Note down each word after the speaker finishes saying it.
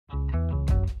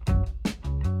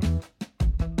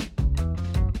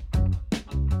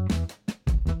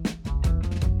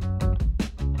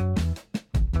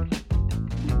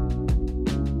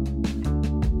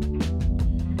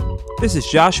This is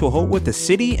Joshua Holt with the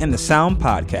City and the Sound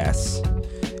Podcast.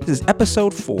 This is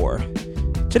episode 4.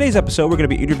 Today's episode, we're going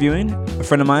to be interviewing a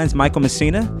friend of mine's, Michael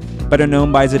Messina, better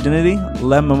known by his identity,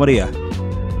 Memoria.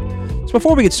 So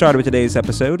before we get started with today's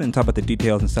episode and talk about the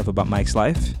details and stuff about Mike's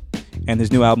life and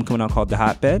his new album coming out called The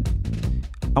Hotbed,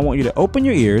 I want you to open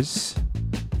your ears,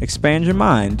 expand your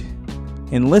mind,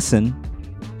 and listen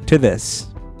to this.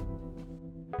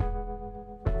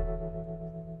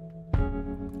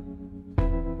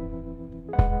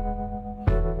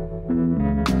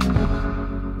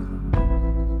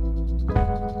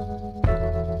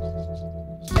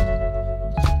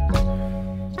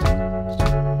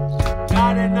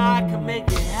 God and I can make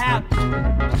it happen.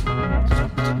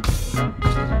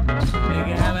 Make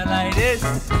it happen like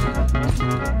this.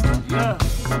 Yeah.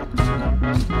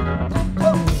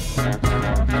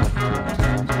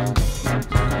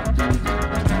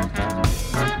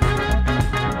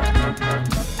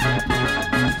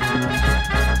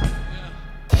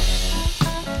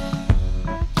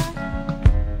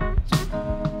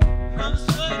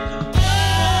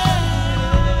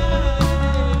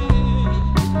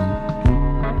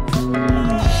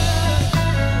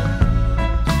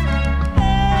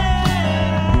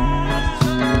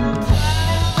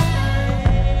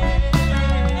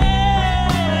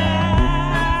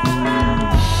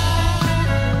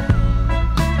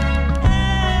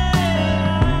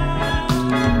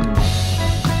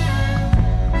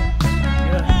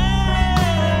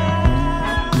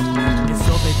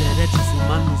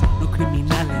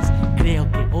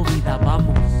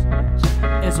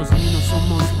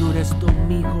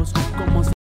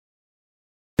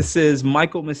 This is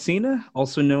Michael Messina,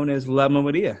 also known as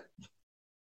Memoria.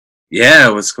 Yeah,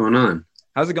 what's going on?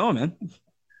 How's it going, man?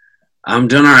 I'm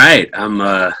doing all right.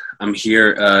 I'm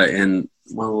here in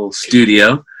my little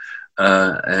studio,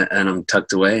 and I'm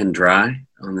tucked away and dry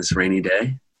on this rainy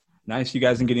day. Nice. You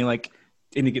guys been getting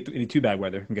any too bad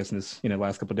weather? I'm guessing this,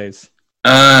 last couple of days.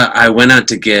 I went out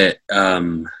to get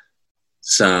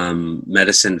some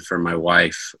medicine for my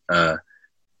wife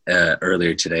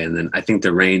earlier today, and then I think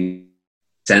the rain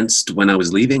sensed when I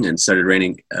was leaving and started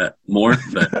raining more.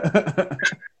 But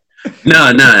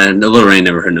no, a little rain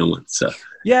never hurt no one. So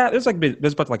yeah, there's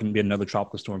about to be another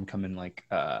tropical storm coming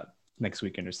next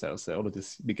weekend or so. So it'll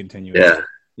just be continuing.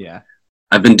 Yeah.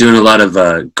 I've been doing a lot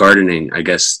of gardening, I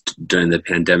guess, during the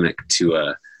pandemic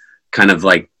to kind of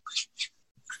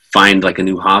find a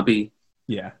new hobby.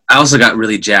 Yeah. I also got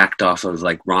really jacked off of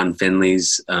Ron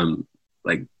Finley's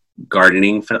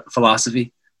gardening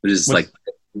philosophy, which is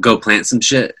go plant some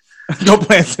shit. Go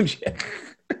plant some shit.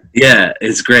 Yeah,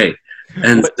 it's great.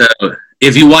 And so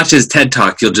if you watch his TED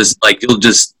Talk,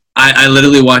 I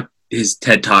literally watched his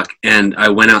TED Talk and I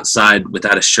went outside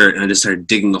without a shirt and I just started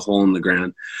digging a hole in the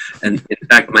ground. And in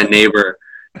fact, my neighbor,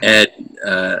 Ed,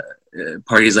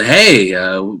 party's like, "Hey,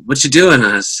 what you doing?"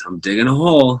 I'm digging a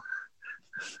hole.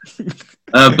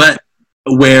 But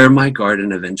where my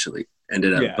garden eventually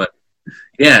ended up. Yeah. But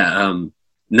yeah,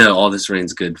 no, all this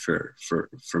rain's good for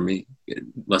me.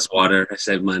 Less water, I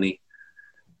save money.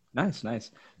 Nice.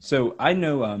 So I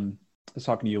know, I was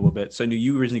talking to you a little bit. So I knew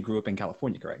you originally grew up in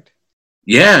California, correct?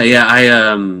 Yeah.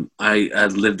 I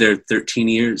lived there 13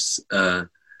 years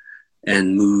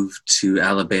and moved to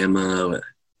Alabama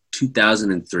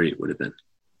 2003 it would have been.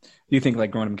 Do you think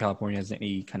growing up in California has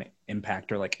any kind of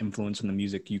impact or influence on the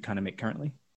music you kind of make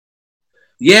currently?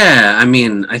 Yeah, I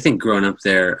mean, I think growing up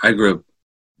there, I grew up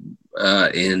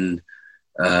in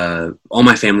all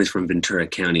my family's from Ventura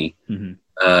County. Mm-hmm.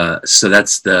 So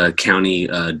that's the county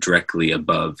directly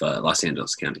above Los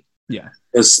Angeles County. Yeah.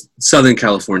 It was Southern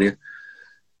California.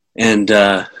 And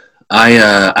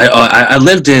I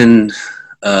lived in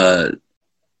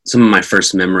some of my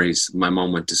first memories. My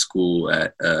mom went to school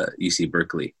at UC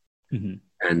Berkeley. Mm-hmm.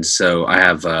 And so I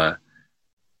have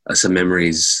some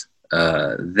memories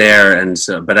there. And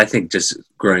so, but I think just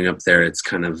growing up there, it's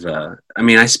kind of,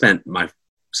 I spent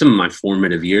some of my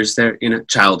formative years there,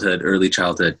 early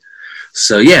childhood.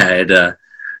 So yeah, that,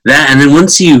 and then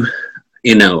once you,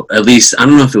 at least, I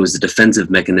don't know if it was a defensive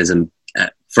mechanism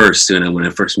at first, when I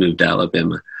first moved to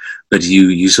Alabama, but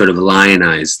you sort of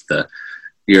lionized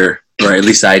or at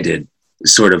least I did,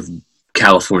 sort of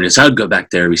California. So I would go back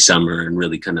there every summer and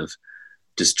really kind of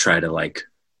just try to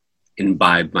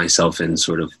imbibe myself in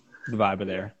sort of the vibe of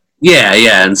there. Yeah.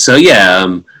 And so,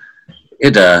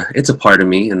 it's a part of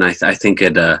me. And I think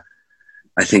it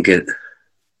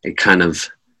kind of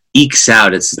ekes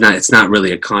out. It's not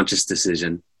really a conscious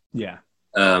decision. Yeah.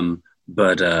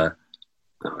 But I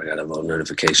got a little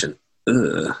notification.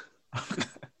 Ugh.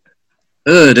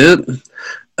 Dude.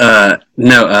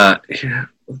 No.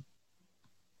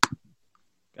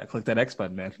 Got I click that X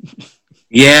button, man.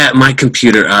 Yeah, my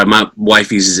computer, my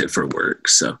wife uses it for work.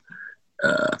 So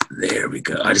there we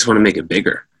go. I just want to make it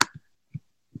bigger.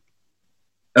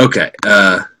 Okay.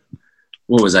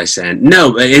 What was I saying?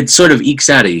 No, it sort of ekes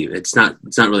out of you. It's not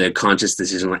really a conscious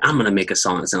decision. Like, I'm going to make a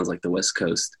song that sounds like the West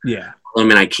Coast. Yeah. I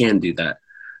mean, I can do that.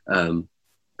 And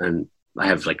I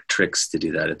have like tricks to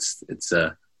do that. It's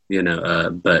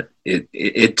but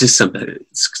it just something,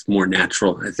 it's more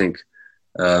natural, I think.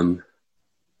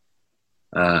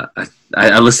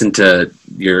 I listened to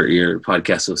your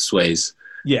podcast with Sways.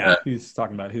 Yeah, he's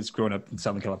talking about his growing up in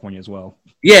Southern California as well.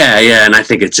 Yeah, and I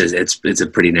think it's a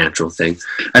pretty natural thing.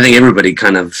 I think everybody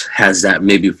kind of has that,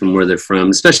 maybe from where they're from,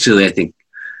 especially I think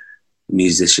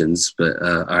musicians, but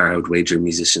I would wager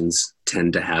musicians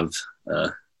tend to have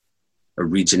a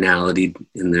regionality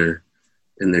in their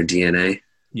DNA.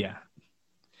 Yeah.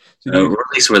 Or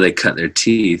at least where they cut their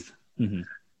teeth. Mm-hmm.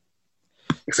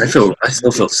 Because I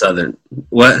still feel Southern.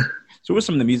 What? So what's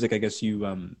some of the music, I guess, you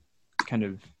kind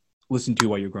of listened to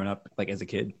while you were growing up, like as a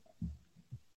kid?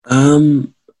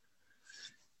 Let's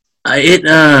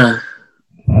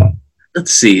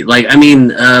see. Like, I mean,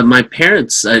 my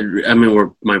parents,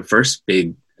 were my first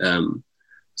big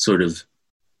sort of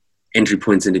entry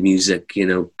points into music,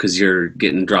 because you're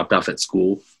getting dropped off at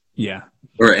school. Yeah.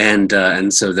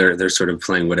 And so they're sort of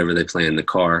playing whatever they play in the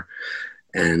car,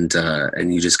 and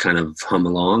you just kind of hum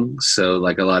along. So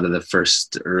like a lot of the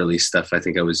first early stuff, I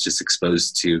think I was just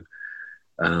exposed to.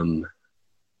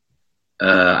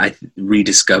 I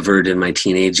rediscovered in my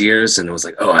teenage years, and I was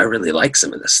like, oh, I really like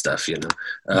some of this stuff.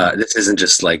 This isn't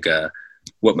just like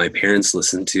what my parents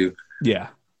listened to. Yeah.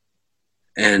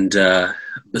 And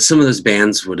but some of those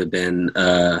bands would have been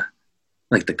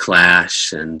like the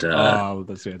Clash and oh,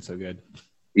 that's so good.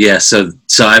 Yeah, so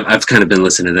I've kind of been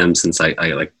listening to them since I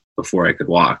like before I could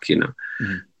walk.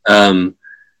 Mm-hmm.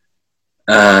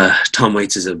 Tom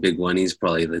Waits is a big one. He's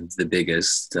probably the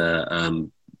biggest.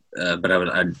 But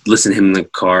I'd listen to him in the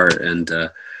car, and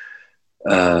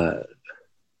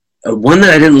one that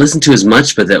I didn't listen to as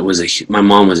much, but that was my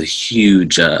mom was a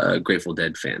huge Grateful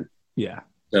Dead fan. Yeah.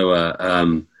 So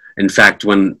in fact,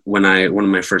 one of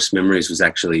my first memories was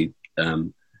actually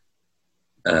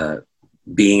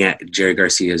being at Jerry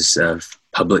Garcia's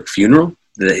public funeral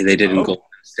that they did in Golden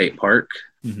State Park.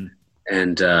 Mm-hmm.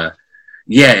 And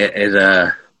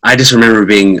I just remember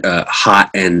being hot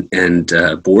and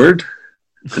bored.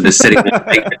 I'm just sitting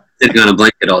on a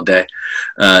blanket all day.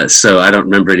 So I don't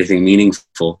remember anything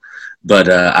meaningful, but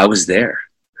I was there.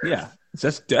 Yeah.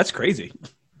 That's crazy.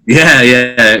 Yeah.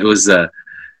 It was,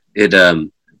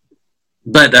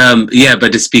 but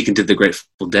just speaking to the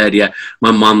Grateful Dead, yeah,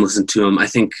 my mom listened to them. I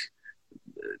think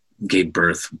gave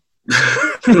birth.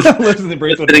 Listen to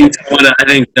Grateful Dead. I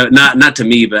think not to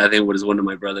me, but I think it was one of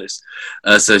my brothers.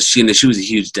 So she was a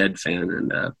huge Dead fan,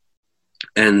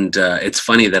 and it's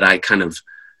funny that I kind of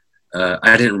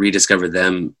I didn't rediscover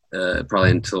them probably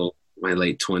until my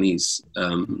late 20s,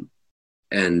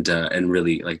 and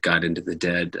really like got into the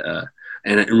Dead,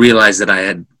 and I realized that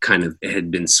it had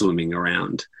been swimming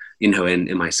around,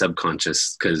 in my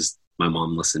subconscious because my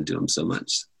mom listened to them so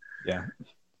much. Yeah.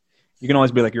 You can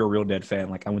always be like, you're a real Dead fan.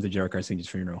 Like, I went to Jerry Garcia's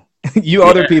funeral.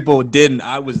 Other people didn't.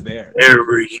 I was there. Where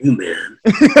were you, man?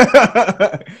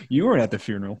 You weren't at the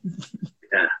funeral.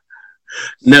 Yeah.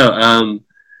 No.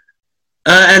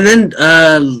 And then,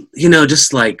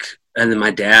 just like, and then my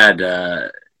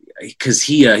dad, because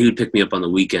he would pick me up on the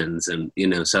weekends, and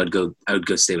so I would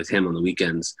go stay with him on the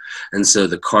weekends, and so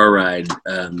the car ride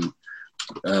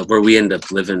where we ended up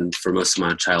living for most of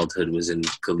my childhood was in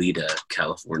Goleta,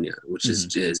 California, which is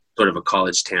sort of a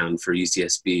college town for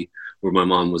UCSB, where my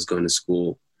mom was going to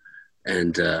school,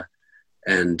 and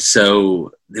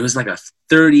so there was like a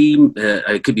 30.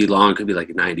 It could be long, it could be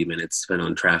like 90 minutes, depending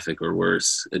on traffic or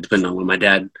worse, depending on when my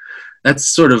dad. That's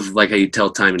sort of like how you tell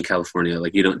time in California.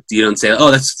 Like you don't say,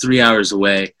 oh, that's 3 hours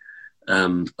away.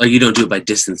 Like you don't do it by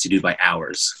distance, you do it by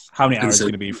hours. How many hours is it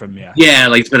going to be from, Yeah,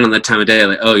 like depending on the time of day,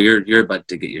 like, oh, you're about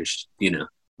to get your,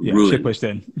 ruined. Shit pushed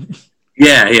in.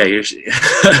 Yeah, you're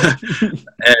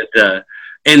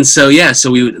and so, yeah, so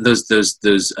we would, those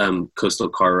coastal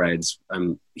car rides,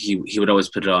 he would always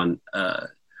put it on,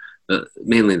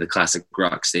 mainly the classic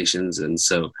rock stations, and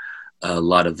so a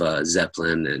lot of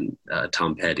Zeppelin and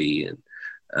Tom Petty,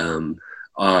 and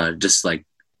just like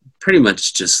pretty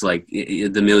much just like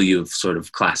the milieu of sort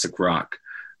of classic rock.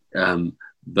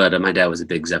 But my dad was a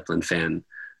big Zeppelin fan.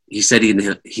 He said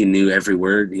he knew every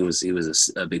word. He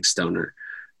was a big stoner,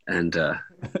 and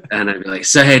I'd be like,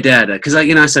 so hey, Dad, because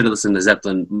I started listening to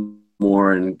Zeppelin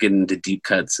more and getting into deep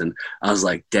cuts, and I was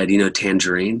like, Dad,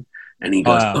 Tangerine? And he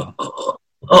goes, oh.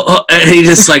 and he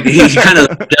just like, he kind of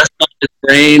dusts off his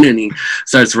brain and he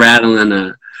starts rattling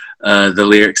the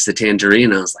lyrics to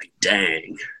Tangerine. I was like,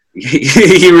 dang,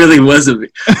 he really was Yeah.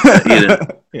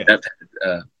 that,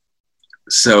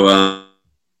 so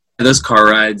those car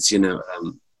rides,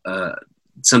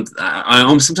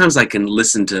 sometimes I can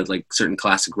listen to like certain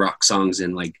classic rock songs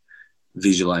and like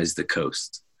visualize the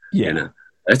coast. Yeah.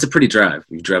 It's a pretty drive.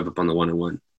 You drive up on the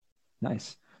 101.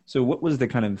 Nice. So what was the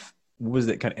kind of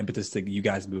impetus that you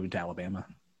guys moved to Alabama?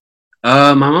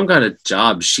 My mom got a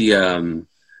job. She, I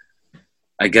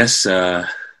guess,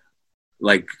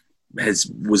 like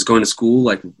was going to school,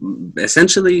 like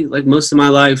essentially like most of my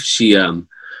life. She, I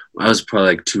was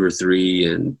probably like 2 or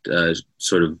 3 and,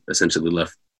 sort of essentially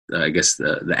left, I guess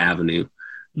the Avenue,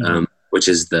 which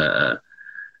is the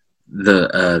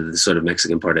sort of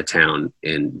Mexican part of town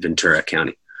in Ventura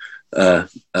County. But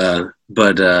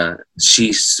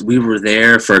we were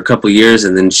there for a couple years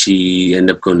and then she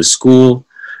ended up going to school.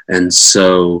 And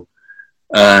so,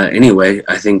 anyway,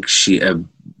 I think she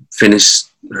finished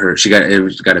she got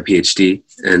a PhD.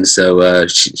 And so,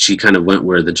 she kind of went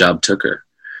where the job took her.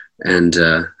 And,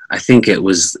 I think it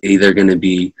was either going to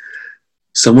be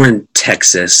somewhere in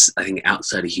Texas, I think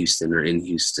outside of Houston or in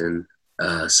Houston,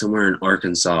 somewhere in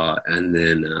Arkansas, and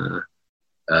then,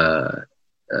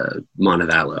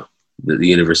 Montevallo, the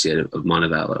University of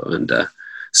Montevallo. And,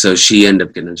 so she ended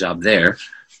up getting a job there.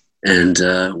 And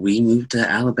we moved to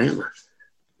Alabama,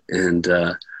 and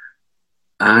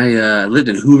I lived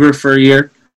in Hoover for a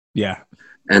year. Yeah,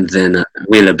 and then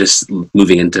we ended up just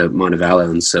moving into Montevallo.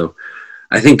 And so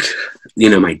I think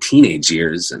my teenage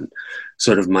years and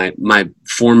sort of my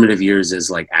formative years is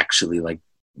like actually like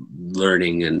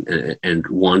learning and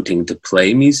wanting to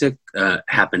play music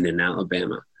happened in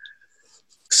Alabama.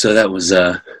 So that was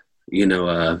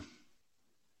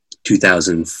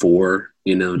 2004.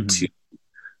 To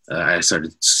I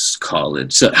started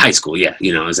college, so high school. Yeah,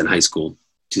 I was in high school,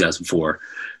 2004,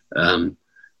 and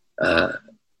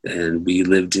we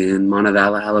lived in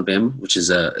Montevallo, Alabama, which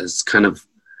is kind of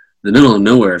the middle of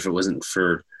nowhere. If it wasn't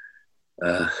for,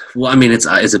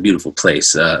 it's a beautiful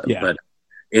place, but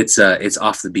it's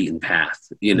off the beaten path.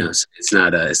 So it's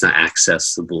not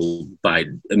accessible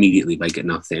immediately by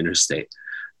getting off the interstate.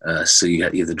 So you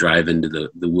have to drive into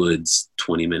the woods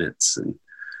 20 minutes and.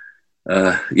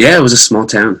 It was a small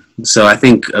town. So I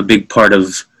think a big part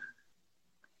of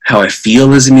how I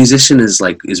feel as a musician is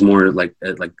more like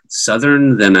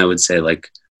Southern than I would say like,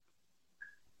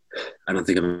 I don't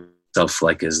think of myself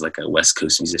like as like a West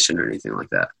Coast musician or anything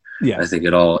like that. Yeah. I think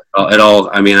it all,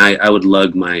 I mean, I would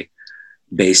lug my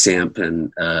bass amp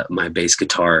and, my bass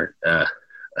guitar,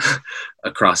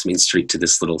 across Main Street to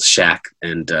this little shack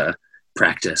and,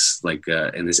 practice like,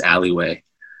 in this alleyway,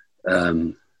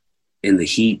 in the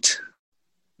heat.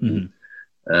 In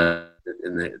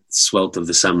the swelter of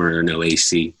the summer, no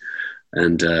AC,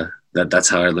 and that's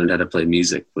how I learned how to play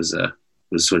music. Was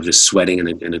sort of just sweating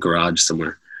in a garage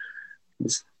somewhere,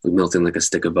 just melting like a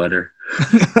stick of butter.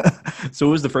 So,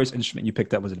 what was the first instrument you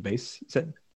picked up? Was it a bass? You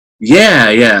said.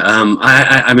 Yeah.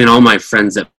 I mean, all my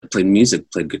friends that played music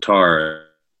played guitar,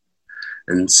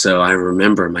 and so I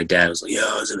remember my dad was like, "Yeah,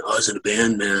 I was in a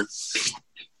band, man,"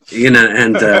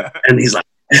 and he's like.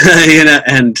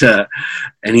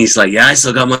 And he's like, yeah, I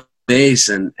still got my bass,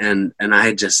 and I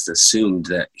had just assumed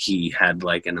that he had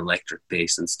like an electric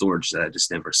bass in storage that I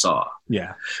just never saw.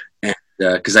 Yeah, and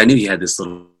because I knew he had this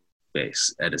little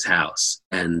bass at his house,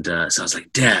 and so I was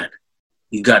like, Dad,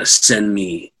 you got to send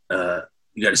me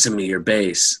your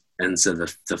bass. And so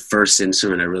the first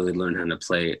instrument I really learned how to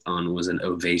play on was an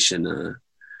Ovation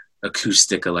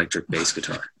acoustic electric bass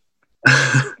guitar,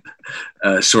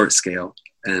 short scale,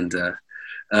 and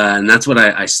that's what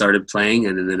I started playing,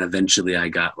 and then eventually I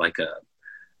got like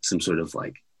some sort of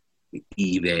like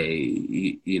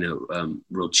eBay,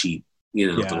 real cheap,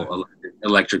 little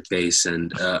electric bass,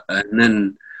 and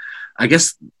then I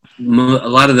guess a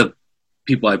lot of the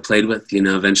people I played with,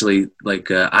 eventually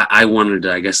like I wanted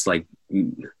to, I guess, like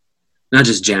not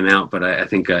just jam out, but I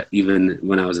think even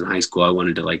when I was in high school, I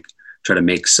wanted to like try to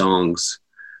make songs.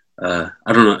 I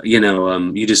don't know,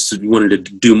 you just wanted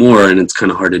to do more, and it's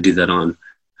kind of hard to do that on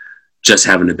just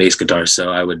having a bass guitar. So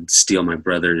I would steal my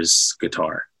brother's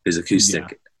guitar, his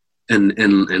acoustic, and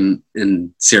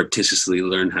surreptitiously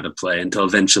learn how to play until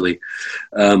eventually,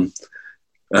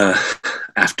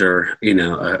 after,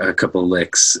 a couple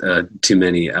licks, too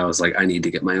many, I was like, I need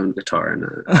to get my own guitar. And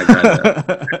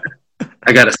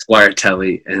I got a Squire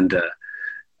Telly, and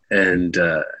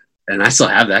I still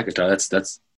have that guitar.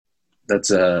 That's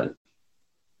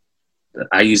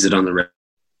I used it on the record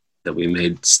that we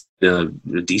made a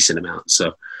decent amount.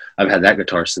 So I've had that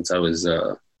guitar since I was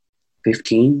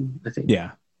 15, I think.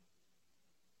 Yeah.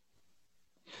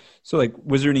 So like,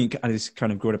 was there any, I just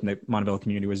kind of grew up in the Montebello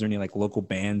community, was there any like local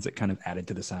bands that kind of added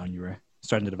to the sound you were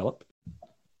starting to develop?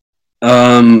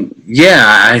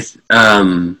 Yeah,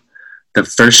 the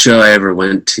first show I ever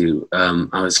went to,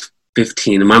 I was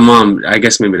 15, and my mom, I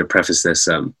guess maybe to preface this,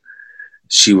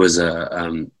 she was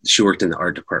she worked in the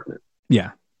art department.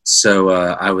 Yeah. So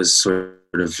I was sort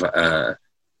of,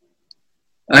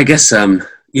 I guess,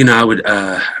 I would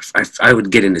I would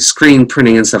get into screen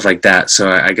printing and stuff like that. So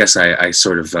I guess I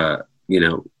sort of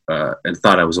and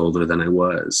thought I was older than I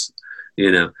was,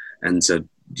 and so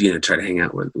try to hang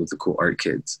out with the cool art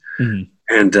kids, and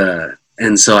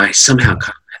so I somehow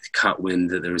caught wind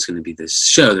that there was going to be this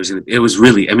show. It was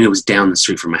really, I mean, it was down the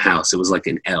street from my house. It was like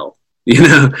an L, like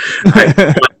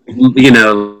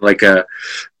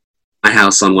my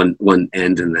house on one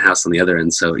end and the house on the other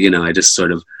end. So I just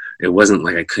sort of, it wasn't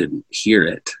like I couldn't hear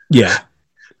it. Yeah.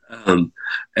 And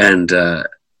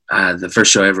the first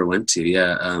show I ever went to,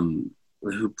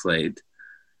 who played?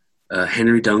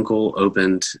 Henry Dunkel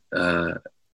opened.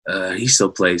 He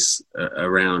still plays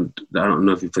around. I don't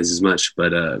know if he plays as much,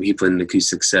 but he played an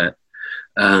acoustic set.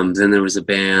 Then there was a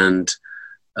band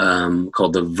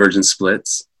called the Virgin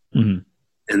Splits, and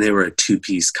they were a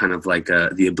two-piece, kind of like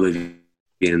the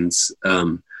Oblivions.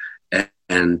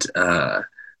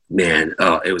 Man,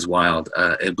 it was wild.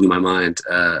 It blew my mind.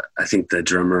 I think the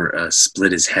drummer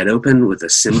split his head open with a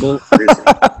cymbal.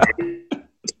 It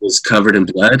was covered in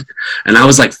blood. And I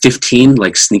was like 15,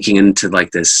 like sneaking into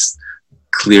like this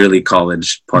clearly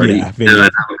college party. Yeah,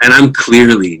 and I'm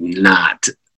clearly not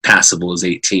passable as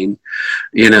 18,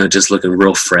 just looking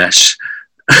real fresh.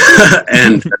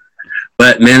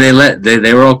 But man,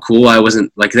 they were all cool. I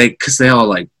wasn't like because they all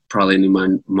like probably knew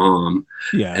my mom.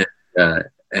 Yeah.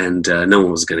 And no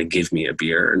one was going to give me a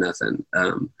beer or nothing.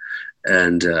 And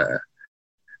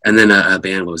then a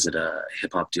band, was it a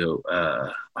hip hop duo?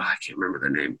 I can't remember their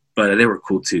name, but they were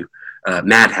cool too.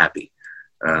 Mad Happy.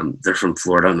 They're from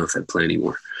Florida. I don't know if they play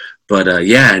anymore, but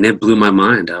and it blew my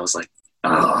mind. I was like,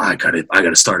 oh, I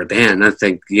gotta start a band. I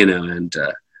think, and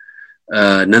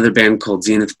another band called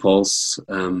Zenith Pulse.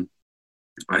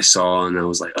 I saw, and I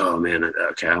was like, oh man,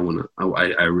 okay, I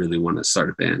really want to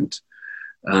start a band.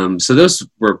 So those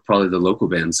were probably the local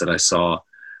bands that I saw.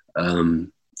 I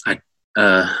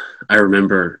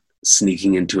remember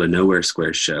sneaking into a Nowhere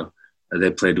Square show.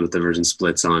 They played with the Virgin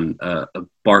Splits on a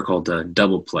bar called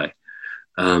Double Play.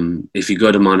 If you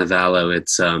go to Montevallo,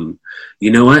 it's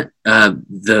you know what?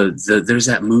 There's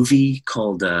that movie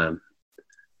called The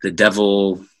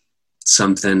Devil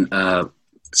something,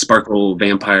 Sparkle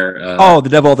Vampire. The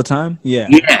Devil All the Time? Yeah.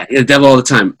 Yeah, The Devil All the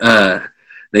Time.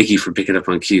 Thank you for picking up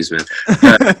on cues, man.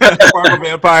 Sparkle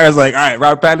Vampire is like, all right,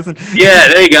 Robert Pattinson. Yeah,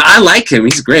 there you go. I like him.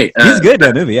 He's great. He's good in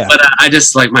that movie, yeah. But I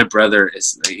just like, my brother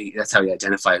is. That's how he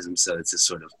identifies him. So it's just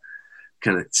sort of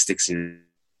kind of sticks in your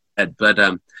head. But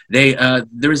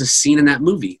there was a scene in that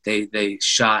movie. They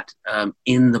shot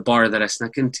in the bar that I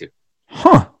snuck into.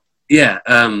 Huh. Yeah.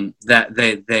 That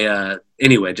they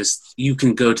anyway. Just, you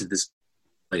can go to this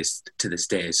place to this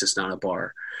day. It's just not a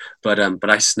bar. But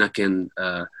I snuck in.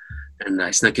 And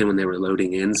I snuck in when they were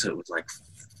loading in, so it was like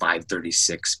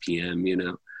 5:36 p.m.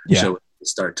 Yeah. Show would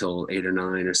start till 8 or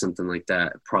 9 or something like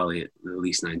that. Probably at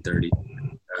least 9:30.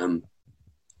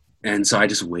 And so I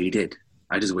just waited.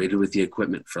 With the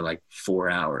equipment for like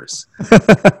 4 hours. I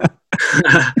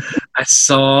think I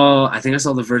saw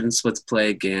the Virgin Splits play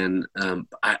again.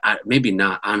 I maybe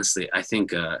not, honestly. I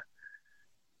think the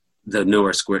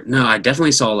Nowhere Square. No, I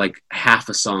definitely saw like half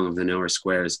a song of the Nowhere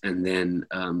Squares, and then.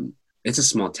 It's a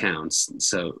small town,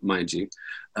 so mind you.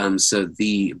 So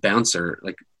the bouncer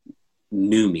like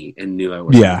knew me and knew I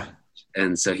was. Yeah.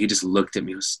 And so he just looked at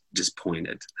me, just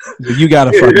pointed. You got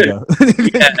a front go.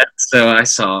 Yeah. So I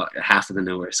saw half of the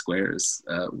Nowhere Squares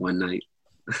one night.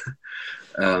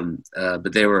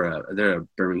 But they're a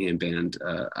Birmingham band.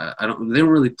 They don't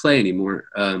really play anymore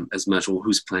as much. Well,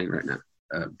 who's playing right now?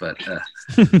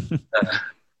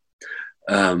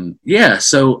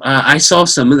 So I saw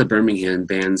some of the Birmingham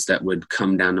bands that would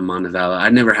come down to Montevallo. I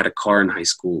never had a car in high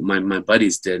school. My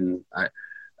buddies did, and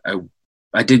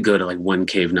I did go to like one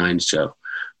Cave Nine show,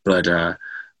 but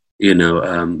it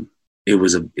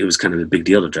was kind of a big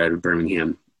deal to drive to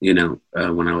Birmingham,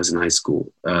 when I was in high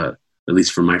school, at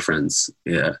least for my friends.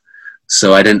 Yeah.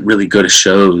 So I didn't really go to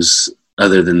shows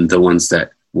other than the ones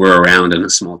that were around in a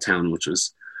small town, which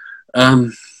was,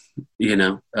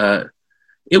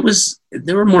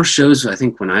 there were more shows, I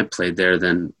think, when I played there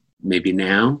than maybe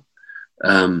now.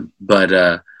 But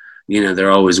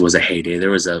there always was a heyday.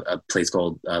 There was a place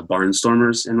called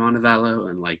Barnstormers in Montevallo,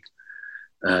 and like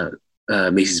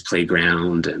Macy's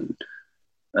Playground, and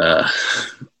a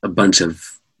bunch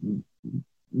of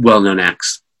well-known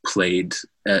acts played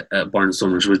at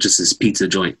Barnstormers, which is this pizza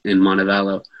joint in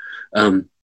Montevallo.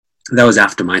 That was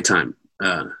after my time,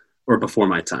 or before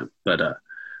my time, but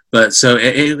so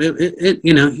it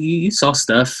you know, you saw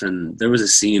stuff, and there was a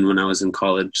scene when I was in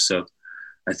college. So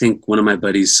I think one of my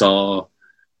buddies saw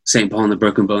St. Paul and the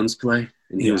Broken Bones play,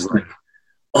 and he was like,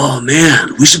 "Oh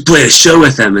man, we should play a show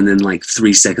with them." And then like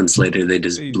 3 seconds later, they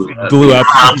just blew up.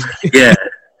 Yeah.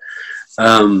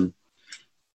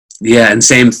 Yeah, and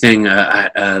same thing.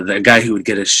 The guy who would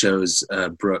get us shows,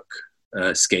 Brooke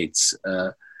Skates.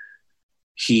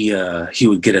 He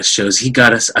would get us shows. He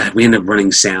got us. We ended up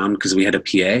running sound because we had a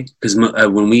PA. Because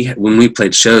when we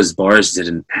played shows, bars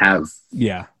didn't have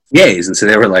PAs, and so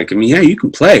they were like, I mean, yeah, you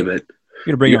can play, but you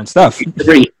gotta bring your own stuff. You gotta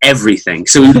bring everything.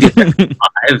 So we would get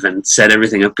live and set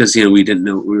everything up because we didn't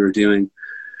know what we were doing.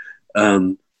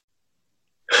 I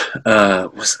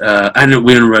know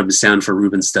we don't rub the sound for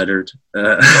Ruben Studdard.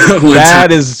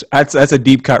 That's a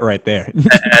deep cut right there.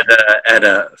 at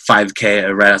a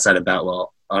 5K right outside of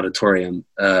Boutwell Auditorium.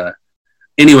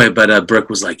 Anyway, but Brooke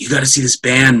was like, "You got to see this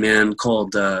band, man,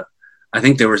 called." I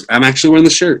think there was. I'm actually wearing the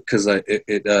shirt because I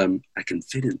can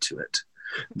fit into it.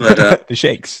 But the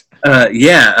shakes.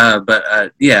 Yeah.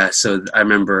 So I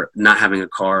remember not having a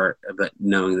car, but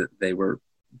knowing that they were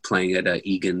playing at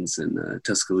Egan's in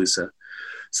Tuscaloosa.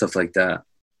 Stuff like that.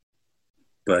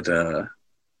 But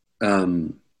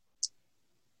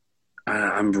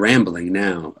I'm rambling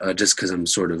now just because I'm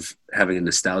sort of having a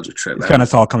nostalgia trip. It's kind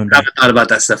of all coming back. I haven't thought about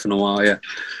that stuff in a while, yeah.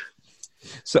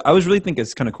 So I was really thinking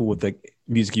it's kind of cool with the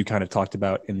music you kind of talked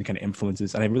about and the kind of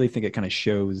influences. And I really think it kind of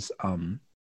shows on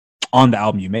the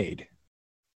album you made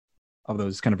of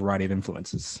those kind of variety of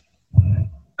influences.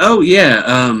 Oh, yeah.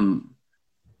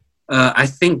 I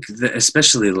think that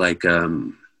especially like...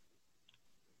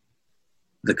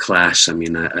 The Clash, I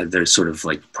mean, they're sort of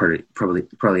like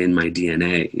probably in my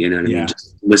DNA, you know what I mean?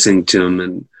 Just listening to them,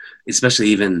 and especially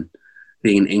even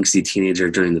being an angsty teenager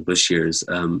during the Bush years,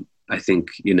 I think,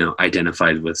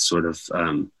 identified with sort of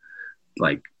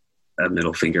like a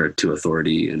middle finger to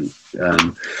authority, and,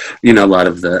 a lot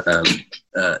of the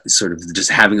sort of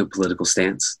just having a political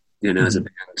stance, as a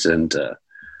band, and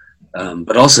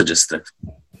but also just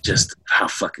how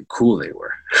fucking cool they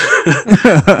were.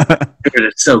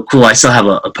 It's so cool. I still have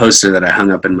a poster that I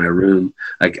hung up in my room.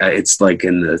 It's like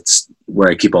where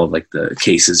I keep all like the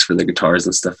cases for the guitars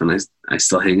and stuff, and I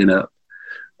still hang it up.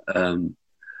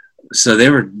 So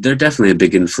they're definitely a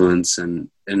big influence. And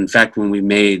in fact, when we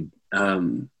made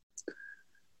De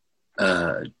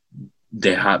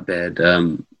Hotbed,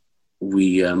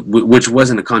 which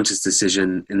wasn't a conscious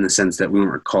decision in the sense that we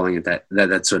weren't calling it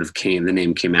that sort of the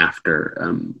name came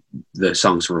after the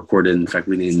songs were recorded. In fact,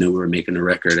 we didn't know we were making a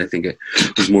record. I think it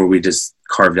was more we just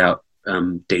carved out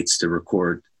dates to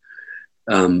record.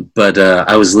 But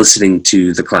I was listening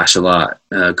to The Clash a lot,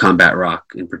 Combat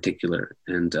Rock in particular,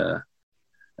 and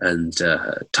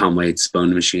Tom Waits'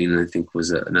 Bone Machine, I think, was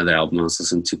another album I was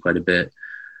listening to quite a bit,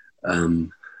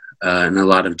 and a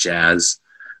lot of jazz.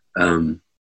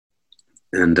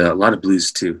 And a lot of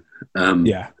blues too.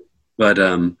 But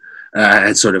I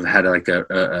had sort of had like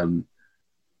a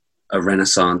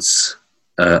renaissance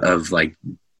of like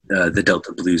the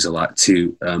Delta blues a lot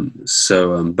too.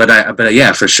 But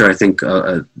yeah, for sure, I think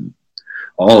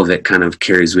all of it kind of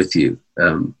carries with you.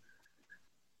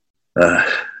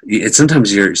 It's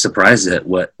sometimes you're surprised at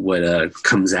what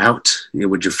comes out,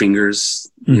 with your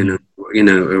fingers,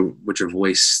 what your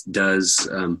voice does.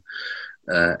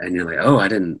 And you're like, oh, I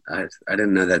didn't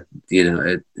know that.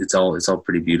 It's all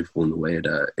pretty beautiful in the way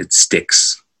it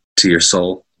sticks to your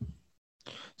soul.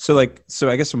 So I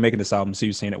guess we're making this album. So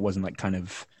you're saying it wasn't like kind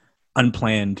of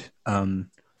unplanned. So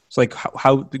like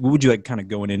how would you like kind of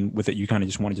going in with it? You kind of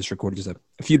just want to just record just a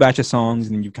few batch of songs,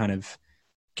 and then you kind of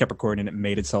kept recording, and it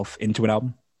made itself into an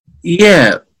album.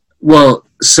 Yeah. Well,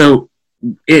 so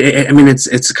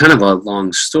it's kind of a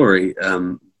long story.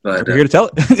 But we're here to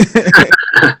tell it.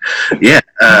 Yeah.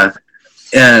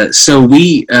 So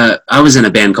I was in a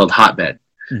band called Hotbed,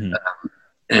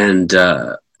 and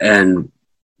I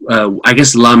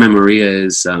guess La Memoria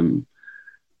is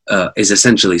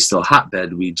essentially still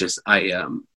Hotbed. And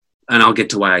I'll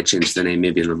get to why I changed the name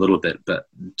maybe in a little bit, but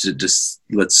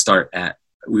let's start at,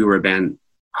 we were a band,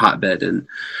 Hotbed, and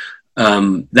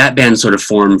that band sort of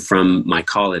formed from my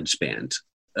college band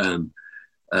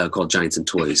called Giants and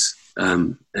Toys.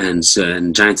 And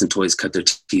Giants and Toys cut their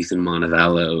teeth in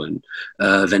Montevallo, and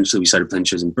eventually we started playing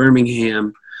shows in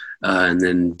Birmingham. And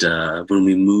then when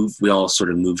we all sort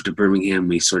of moved to Birmingham,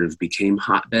 we sort of became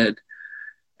Hotbed.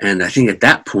 And I think at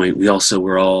that point we also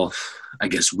were all, I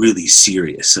guess, really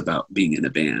serious about being in a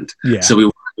band. Yeah.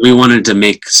 So we wanted to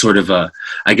make sort of a,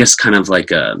 I guess, kind of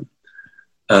like a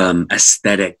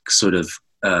aesthetic sort of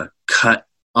cut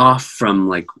off from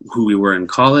like who we were in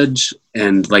college,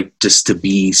 and like just to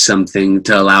be something,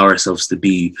 to allow ourselves to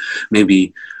be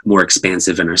maybe more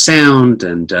expansive in our sound,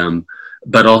 and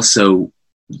but also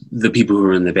the people who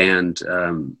were in the band,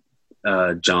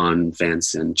 John,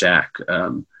 Vance, and Jack,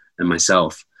 and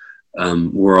myself,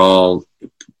 were all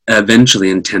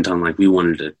eventually intent on like we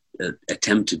wanted to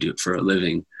attempt to do it for a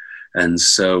living. And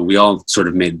so we all sort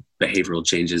of made behavioral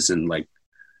changes, and like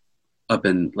up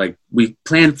and like we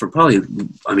planned for probably,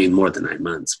 I mean, more than 9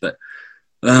 months, but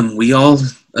we all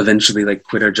eventually like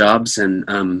quit our jobs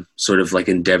and sort of like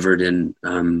endeavored in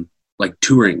like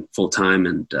touring full time,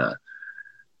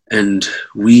 and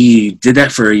we did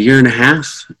that for 1.5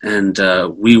 years, and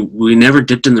we never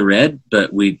dipped in the red,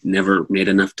 but we never made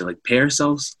enough to like pay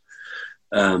ourselves.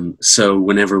 So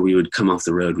whenever we would come off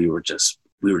the road, we were just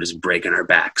breaking our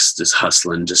backs, just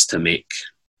hustling just to make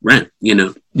rent, you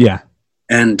know? Yeah.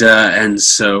 And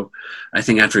so I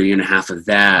think after 1.5 years of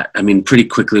that, I mean, pretty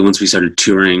quickly once we started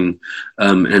touring,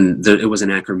 and it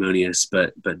wasn't acrimonious,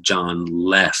 but John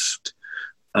left,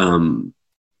 and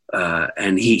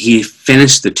he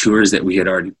finished the tours that we had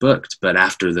already booked. But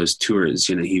after those tours,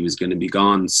 you know, he was going to be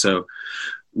gone. So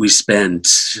we spent,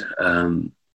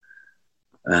 and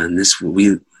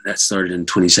that started in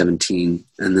 2017.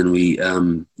 And then we,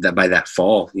 that by that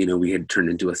fall, you know, we had turned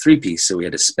into a 3-piece. So we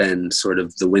had to spend sort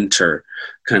of the winter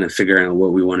kind of figuring out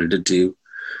what we wanted to do.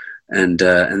 And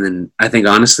then I think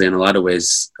honestly, in a lot of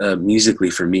ways, musically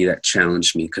for me, that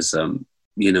challenged me because,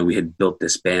 you know, we had built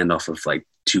this band off of like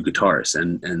 2 guitars,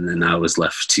 and then I was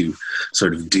left to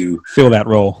sort of fill that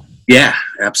role. Yeah,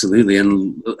 absolutely.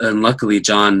 And luckily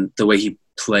John, the way he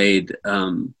played,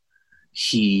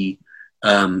 he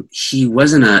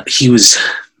was,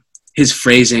 his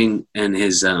phrasing and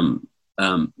his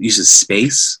use of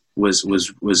space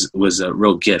was a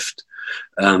real gift.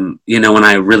 You know, when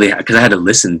because I had to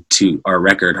listen to our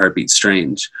record Heartbeat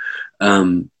Strange,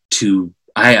 I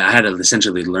had to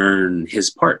essentially learn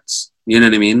his parts. You know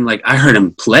what I mean? Like I heard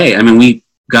him play. I mean, we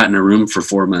got in a room for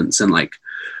 4 months and like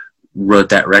wrote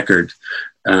that record.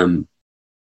 So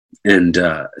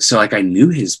like I knew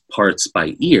his parts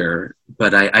by ear,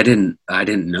 but I didn't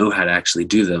know how to actually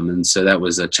do them. And so that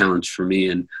was a challenge for me.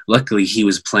 And luckily he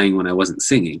was playing when I wasn't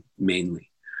singing mainly.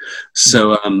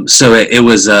 So it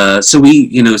was, so we,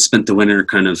 you know, spent the winter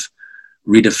kind of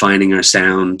redefining our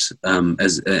sound,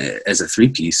 as a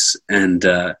 3-piece, and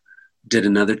did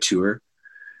another tour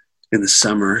in the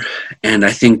summer. And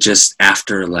I think just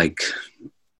after like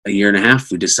 1.5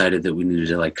 years, we decided that we needed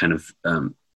to like kind of,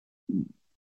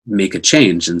 make a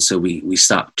change. And so we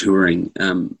stopped touring,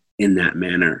 in that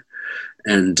manner.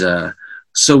 And,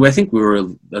 so I think we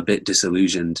were a bit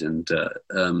disillusioned, and,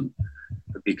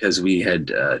 because we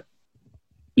had,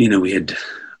 you know, we did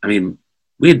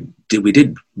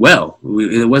well.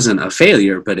 It wasn't a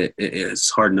failure, but it's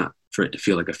hard not for it to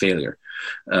feel like a failure.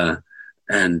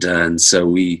 And so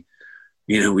we,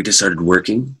 you know, we just started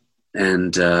working,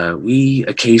 and we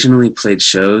occasionally played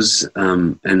shows.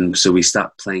 And so we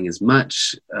stopped playing as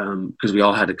much, because we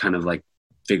all had to kind of like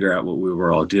figure out what we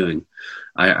were all doing.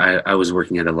 I was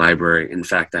working at a library. In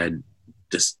fact, I had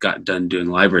just got done doing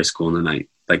library school, and then I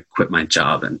like quit my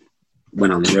job and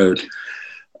went on the road.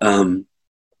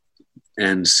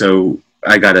 And so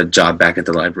I got a job back at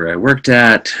the library I worked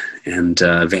at, and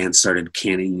Vance started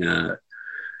canning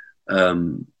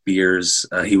beers.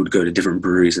 He would go to different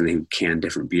breweries and they would can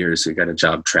different beers. So he got a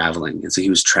job traveling. And so he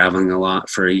was traveling a lot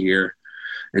for 1 year.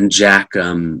 And Jack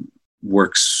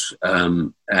works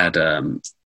at,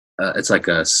 it's like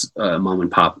a mom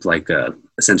and pop, like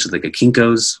essentially like a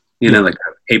Kinko's, you know, like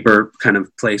a paper kind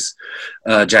of place.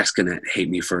 Jack's gonna hate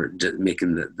me for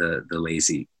making the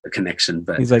lazy connection,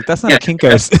 but he's like, that's not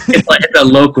Kinko's.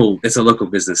 It's a local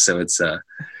business, so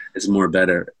it's more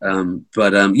better.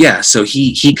 Yeah, so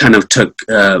he kind of took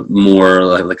more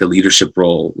like a leadership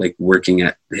role, like working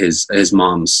at his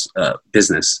mom's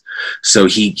business. So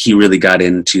he really got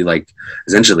into like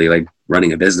essentially like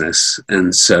running a business.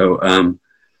 And so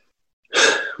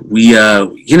we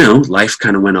you know, life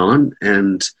kind of went on,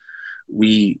 and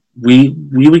we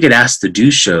would get asked to do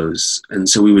shows, and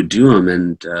so we would do them,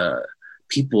 and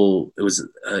people, it was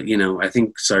you know, I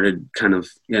think started kind of,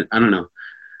 I don't know,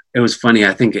 it was funny.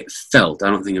 I think it felt, I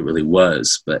don't think it really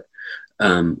was, but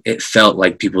it felt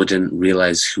like people didn't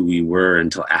realize who we were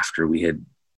until after we had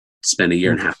spent 1.5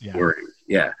 years touring.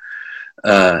 Yeah.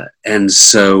 And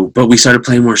so, but we started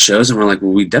playing more shows, and we're like,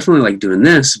 well, we definitely like doing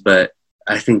this, but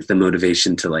I think the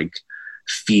motivation to like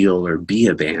feel or be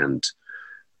a band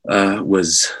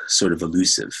was sort of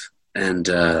elusive. And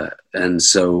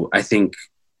so I think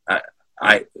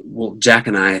Jack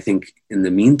and I think in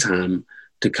the meantime,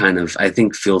 to kind of, I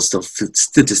think to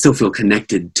still feel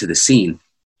connected to the scene,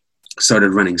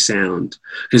 started running sound,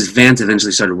 because Vance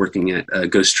eventually started working at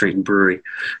Ghost Train Brewery.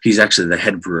 He's actually the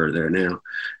head brewer there now.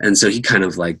 And so he kind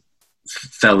of like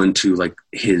fell into like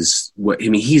he's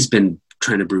been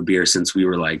trying to brew beer since we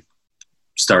were like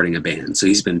starting a band. So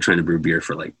he's been trying to brew beer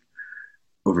for like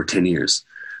over 10 years.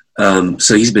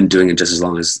 So he's been doing it just as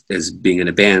long as being in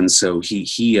a band. So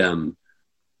he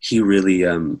really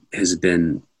has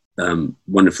been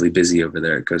wonderfully busy over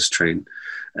there at Ghost Train.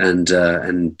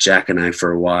 And Jack and I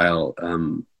for a while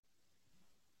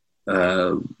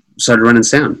started running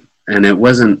sound, and it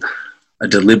wasn't a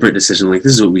deliberate decision like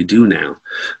this is what we do now,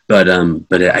 but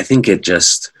I think it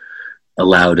just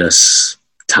allowed us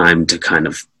time to kind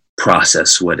of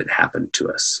process what had happened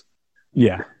to us.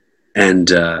 Yeah.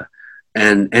 And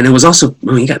it was also,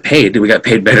 we got paid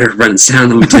better running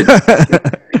sound than we did.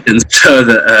 And so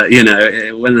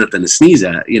it wasn't nothing to sneeze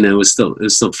at, it was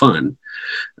still fun.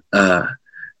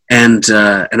 And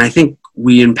I think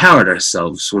we empowered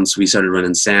ourselves once we started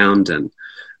running sound, and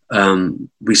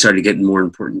we started getting more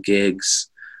important gigs.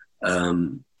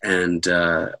 And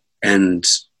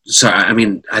so, I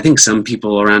mean, I think some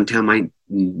people around town might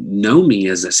know me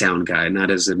as a sound guy,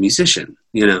 not as a musician,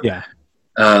 Yeah.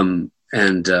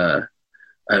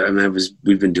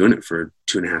 We've been doing it for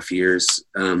 2.5 years.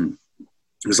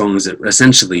 As long as it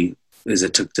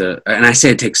took and I say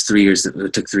it took 3 years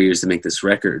to make this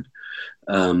record.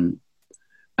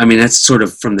 I mean, that's sort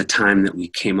of from the time that we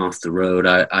came off the road.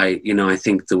 I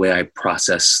think the way I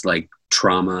process like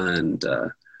trauma and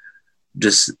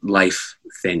just life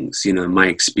things, my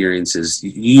experiences,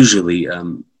 usually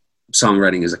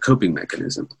songwriting is a coping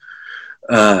mechanism.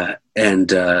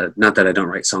 And not that I don't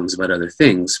write songs about other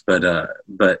things, but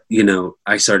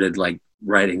I started like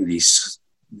writing these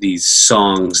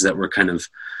songs that were kind of,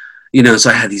 so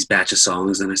I had these batch of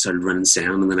songs, and I started running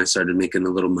sound, and then I started making a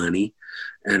little money,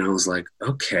 and I was like,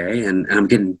 okay. And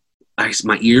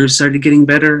my ears started getting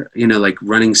better, like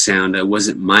running sound. It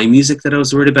wasn't my music that I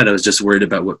was worried about. I was just worried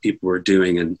about what people were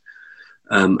doing. And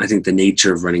I think the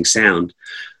nature of running sound,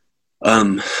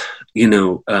 the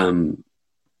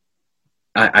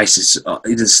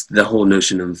whole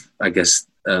notion of, I guess,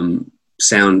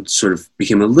 sound sort of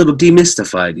became a little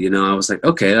demystified. I was like,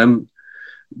 okay,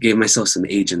 gave myself some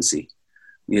agency,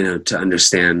 to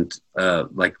understand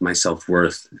like my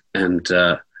self-worth. And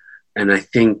I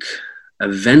think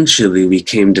eventually we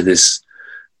came to this,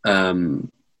 not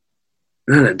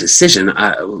a decision.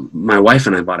 My wife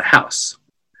and I bought a house.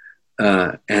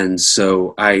 And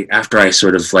so after I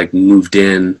sort of like moved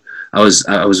in, I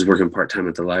was working part-time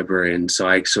at the library. And so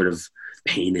I sort of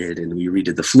painted, and we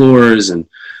redid the floors. And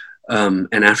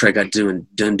after I got done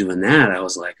doing that, I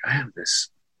was like, I have this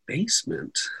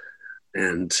basement,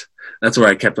 and that's where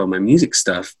I kept all my music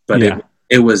stuff. But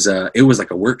it was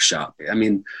like a workshop. I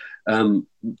mean, I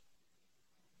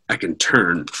can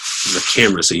turn the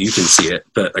camera so you can see it,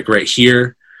 but like right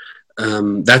here,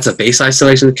 that's a bass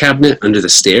isolation cabinet under the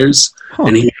stairs. Huh.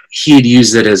 And he'd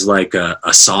used it as like a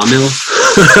sawmill.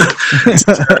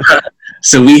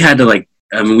 So we had to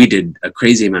we did a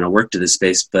crazy amount of work to this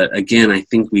space, but again, I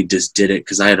think we just did it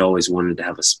because I had always wanted to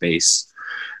have a space,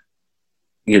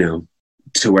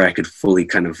 to where I could fully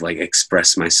kind of like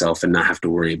express myself and not have to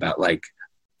worry about like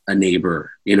a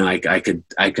neighbor. I could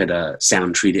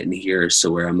sound treat it in here,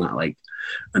 so where I'm not like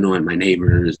annoying my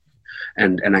neighbors,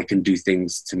 and I can do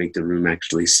things to make the room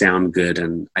actually sound good.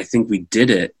 And I think we did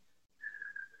it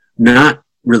not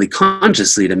really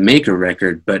consciously to make a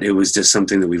record, but it was just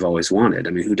something that we've always wanted.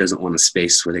 I mean, who doesn't want a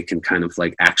space where they can kind of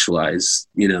like actualize,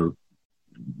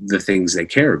 the things they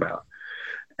care about?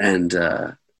 And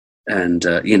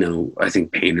I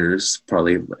think painters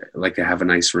probably like to have a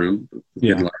nice room.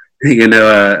 Yeah. Maybe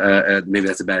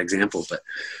that's a bad example,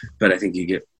 but I think you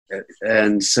get,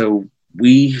 and so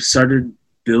we started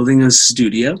building a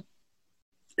studio,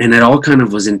 and it all kind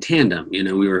of was in tandem.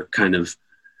 We were kind of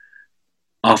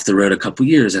off the road a couple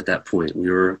years at that point. We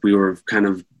were kind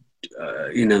of,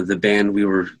 the band, we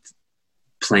were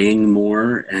playing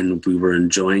more, and we were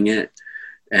enjoying it.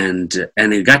 And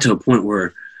it got to a point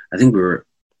where I think we were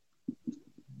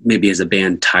maybe as a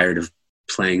band tired of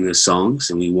playing those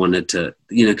songs, and we wanted to,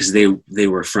 because they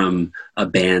were from a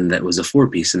band that was a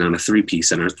 4-piece and not a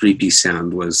 3-piece, and our 3-piece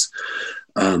sound was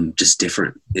just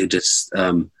different. It just,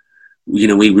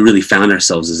 we really found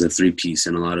ourselves as a 3-piece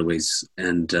in a lot of ways.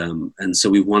 And so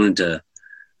we wanted to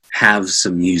have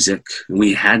some music.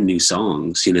 We had new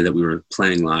songs, you know, that we were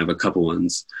playing live, a couple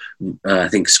ones. I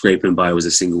think Scraping By was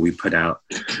a single we put out.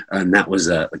 And that was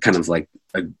a kind of like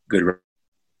a good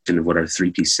representation of what our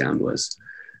 3-piece sound was.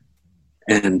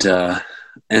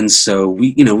 And so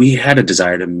we, you know, we had a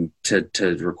desire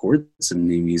to record some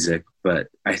new music, but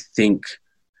I think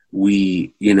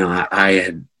we, you know, I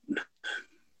had,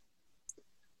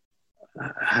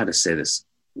 how to say this,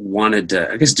 wanted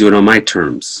to, I guess, do it on my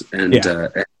terms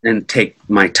and take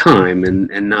my time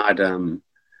and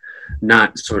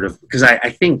not sort of, because I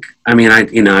think, I mean,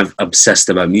 I've obsessed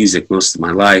about music most of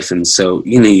my life. And so,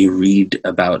 you know, you read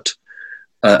about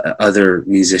other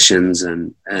musicians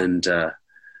and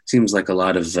seems like a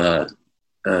lot of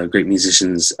great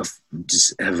musicians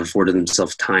just have afforded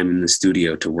themselves time in the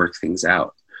studio to work things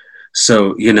out.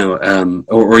 So, you know,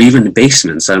 or even the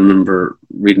basements. I remember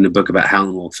reading a book about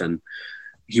Howlin' Wolf, and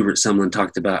Hubert Sumlin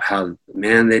talked about how,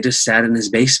 man, they just sat in his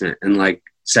basement and like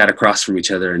sat across from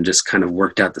each other and just kind of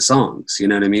worked out the songs. You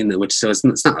know what I mean? Which, so it's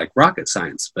not like rocket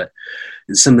science, but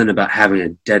it's something about having a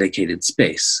dedicated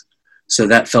space. So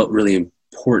that felt really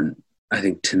important, I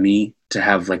think, to me, to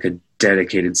have like a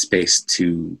dedicated space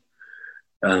to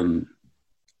my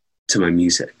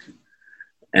music.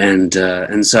 And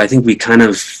so I think we kind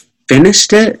of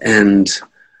finished it, and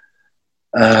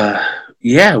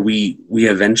we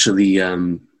eventually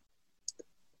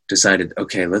decided,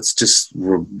 okay, let's just,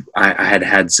 I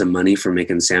had some money for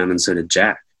making sound, and so did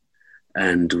Jack,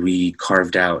 and we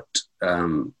carved out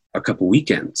a couple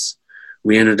weekends.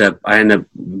 I ended up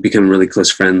becoming really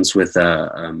close friends with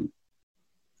a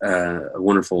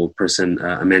wonderful person,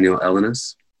 Emmanuel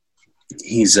Elenis.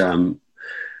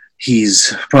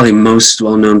 He's probably most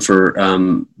well known for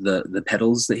the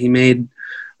pedals that he made,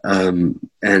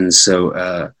 and so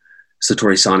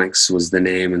Satori Sonics was the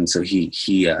name, and so he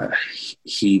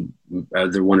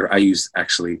the wonder I use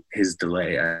actually his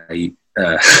delay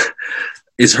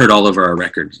is heard all over our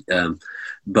record,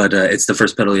 but it's the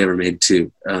first pedal he ever made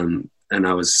too, and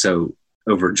I was so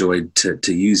overjoyed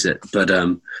to use it. But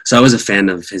so I was a fan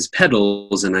of his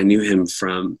pedals, and I knew him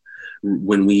from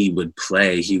when we would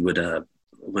play. He would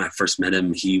when I first met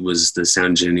him, he was the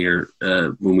sound engineer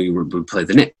when we would play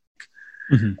the Nick.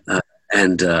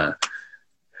 Mm-hmm.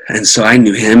 And so I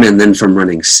knew him, and then from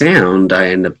running sound, I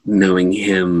ended up knowing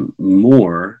him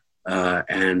more,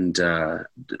 and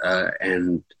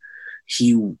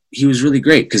he was really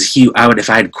great, because if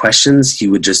I had questions, he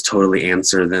would just totally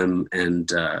answer them,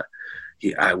 and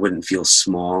I wouldn't feel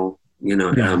small, you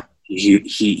know. Yeah.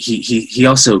 He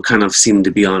also kind of seemed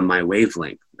to be on my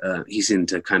wavelength. He seemed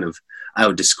to kind of, I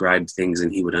would describe things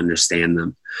and he would understand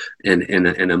them in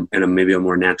a maybe a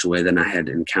more natural way than I had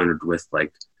encountered with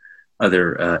like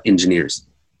other engineers.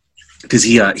 Because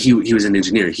he was an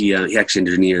engineer. He actually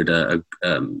engineered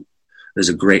there's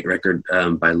a great record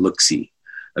by Looksy,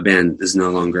 a band that no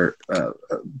longer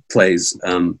plays.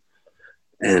 And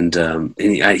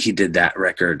he did that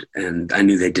record, and I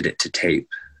knew they did it to tape.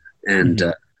 And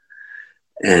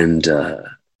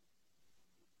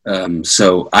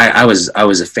so I was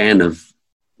a fan of,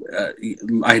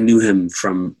 I knew him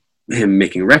from him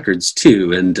making records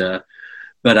too.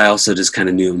 But I also just kind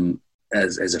of knew him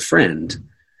as a friend.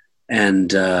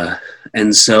 And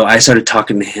so I started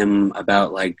talking to him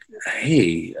about like,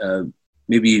 hey,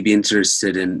 maybe you'd be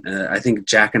interested in, I think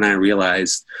Jack and I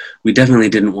realized we definitely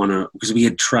didn't want to, because we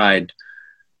had tried,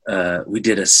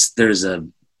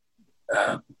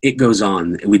 It Goes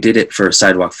On. We did it for a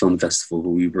Sidewalk Film Festival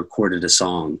where we recorded a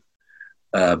song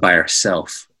by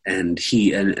ourselves, and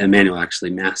he and Emmanuel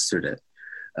actually mastered it.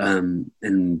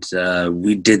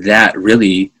 We did that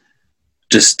really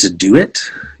just to do it,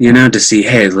 you know, to see,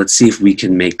 hey, let's see if we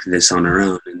can make this on our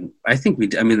own. And I think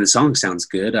the song sounds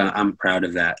good. I'm proud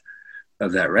of that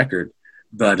record,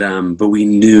 but we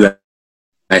knew,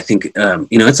 I think,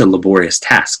 it's a laborious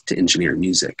task to engineer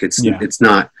music. It's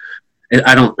not,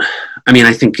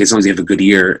 I think as long as you have a good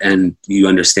ear and you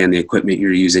understand the equipment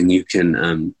you're using, you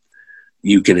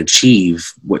can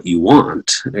achieve what you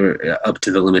want, or up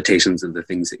to the limitations of the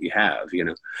things that you have, you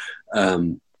know.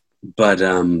 But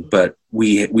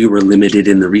we were limited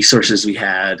in the resources we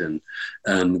had, and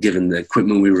given the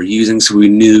equipment we were using, so we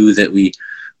knew that we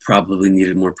probably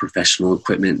needed more professional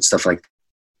equipment and stuff like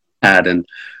that, and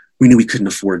we knew we couldn't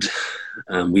afford.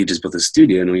 We just built a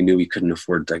studio, and we knew we couldn't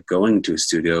afford like going to a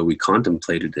studio. We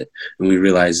contemplated it, and we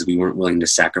realized we weren't willing to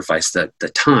sacrifice the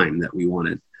time that we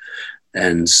wanted.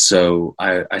 And so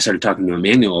I started talking to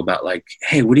Emmanuel about like,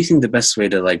 hey, what do you think the best way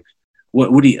to like,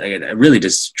 what do you, really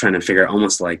just trying to figure out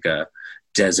almost like a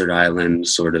desert island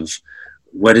sort of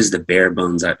what is the bare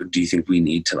bones do you think we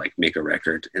need to like make a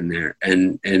record in there?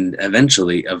 And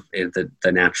eventually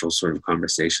the natural sort of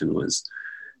conversation was,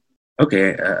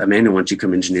 okay, Amanda, why don't you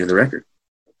come engineer the record?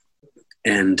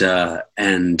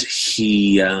 And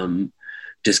he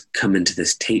just come into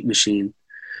this tape machine,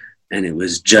 and it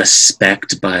was just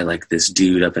spec'd by like this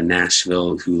dude up in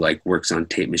Nashville who like works on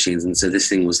tape machines. And so this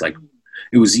thing was like,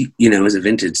 it was, it was a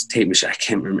vintage tape machine. I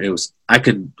can't remember. I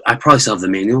probably still have the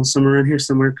manual somewhere around here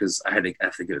somewhere, because I have to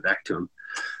give it back to him.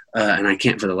 And I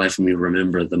can't for the life of me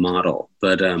remember the model.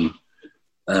 But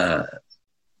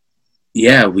he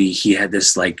had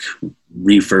this like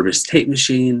refurbished tape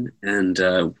machine, and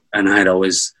I had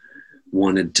always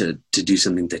wanted to do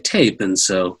something to tape. And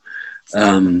so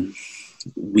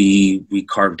we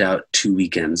carved out 2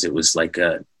 weekends. It was like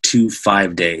 2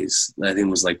 5 days. I think it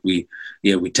was like we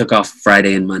took off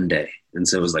Friday and Monday, and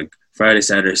so it was like Friday,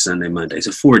 Saturday, Sunday, Monday.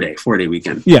 So 4-day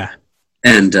weekend. Yeah.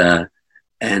 And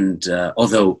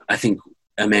although I think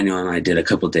Emmanuel and I did a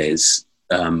couple days,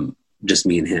 just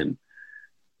me and him.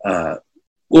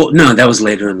 Well, no, that was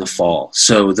later in the fall.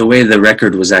 So the way the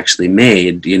record was actually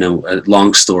made, a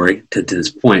long story to this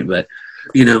point, but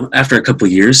after a couple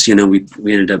of years, we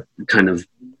ended up kind of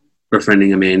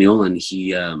befriending Emmanuel, and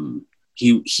he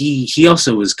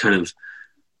also was kind of,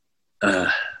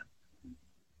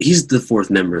 he's the fourth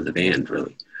member of the band,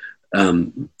 really.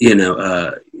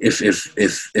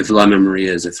 If La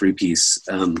Memoria is a 3-piece,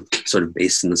 sort of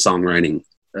based in the songwriting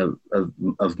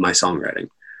of my songwriting,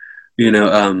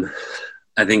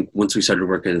 I think once we started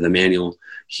working with Emmanuel,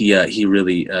 he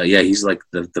really, he's like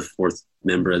the fourth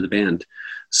member of the band.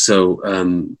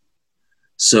 So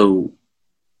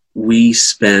we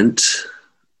spent,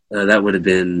 that would have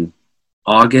been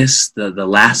August, the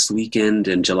last weekend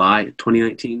in July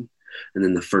 2019, and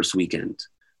then the first weekend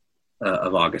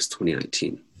of August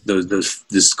 2019. Those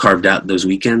just carved out those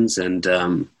weekends, and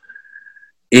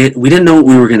we didn't know what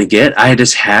we were going to get. I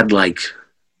just had like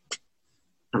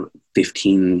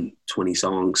 15, 20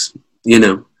 songs, and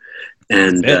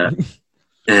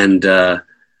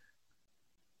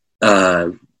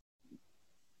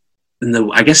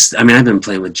I guess, I've been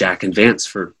playing with Jack and Vance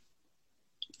to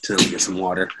get some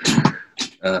water.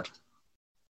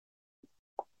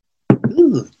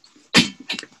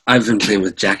 I've been playing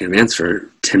with Jack and Vance for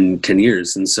 10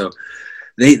 years, and so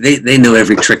they know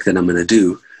every trick that I'm going to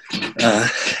do,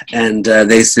 and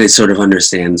they sort of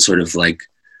understand sort of like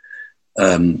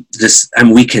this.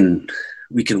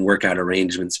 We can work out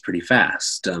arrangements pretty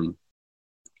fast.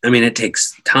 It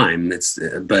takes time.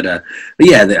 But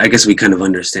yeah, I guess we kind of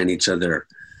understand each other.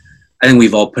 I think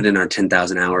we've all put in our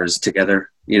 10,000 hours together,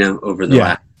 over the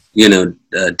last,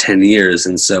 10 years.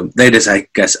 And so they just, I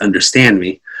guess, understand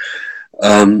me.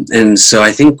 And so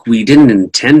I think we didn't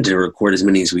intend to record as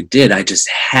many as we did. I just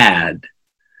had,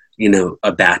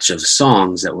 a batch of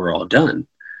songs that were all done.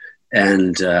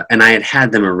 And I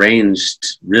had them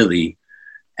arranged really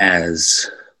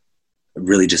as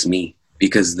really just me,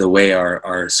 because the way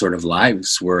our sort of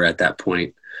lives were at that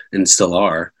point, and still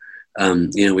are,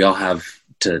 we all have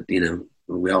to,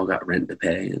 we all got rent to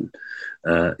pay, and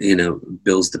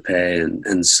bills to pay,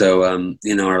 and so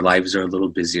our lives are a little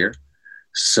busier.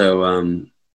 So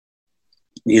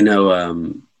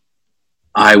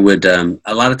I would a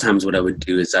lot of times what I would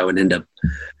do is I would end up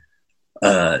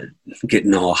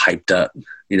getting all hyped up.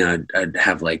 I'd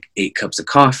have like 8 cups of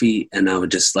coffee, and I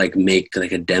would just like make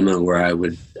like a demo where I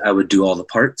would do all the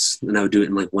parts, and I would do it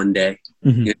in like one day.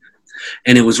 Mm-hmm.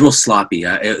 And it was real sloppy.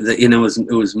 It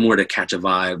was more to catch a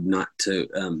vibe, not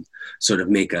to sort of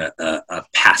make a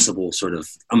passable sort of,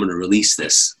 I'm going to release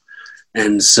this.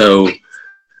 And so,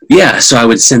 so I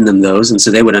would send them those, and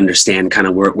so they would understand kind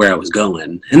of where I was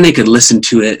going, and they could listen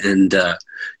to it, and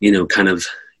kind of,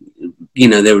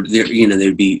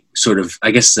 they'd be sort of,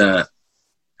 I guess,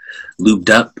 lubed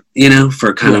up,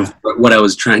 for kind of what I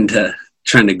was trying to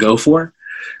go for.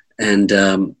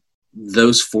 And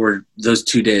those 2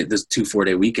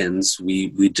 4-day weekends,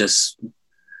 we just,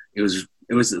 it was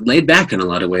laid back in a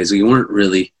lot of ways. We weren't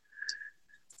really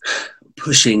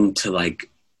pushing to like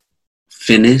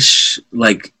finish,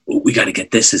 like, we got to get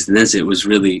this and this. It was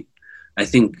really, I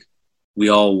think we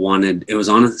all wanted, it was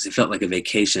honest, it felt like a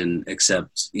vacation,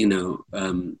 except,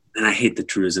 and I hate the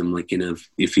truism, like,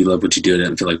 if you love what you do, it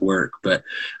doesn't feel like work. But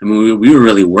we were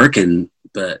really working,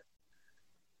 but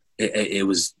it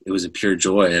was a pure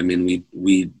joy.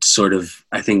 We sort of,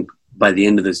 I think by the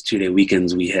end of those 2-day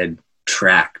weekends, we had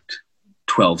tracked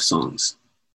 12 songs,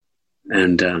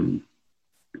 and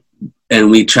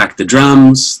we tracked the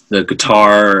drums, the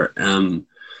guitar,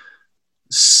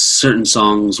 certain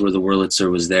songs where the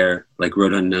Wurlitzer was there, like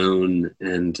Road Unknown,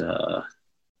 and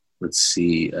let's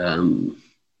see,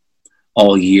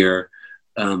 All Year.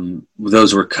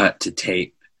 Those were cut to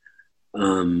tape.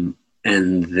 And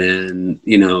then,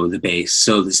 the bass.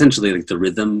 So essentially like the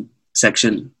rhythm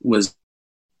section was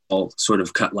all sort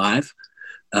of cut live.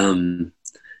 And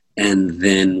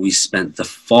then we spent the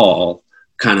fall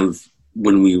kind of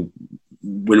when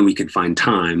we could find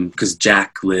time, because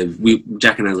Jack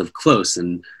and I lived close,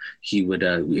 and he would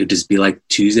it would just be like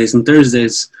Tuesdays and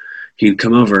Thursdays he'd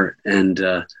come over, and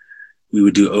we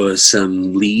would do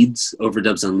some leads,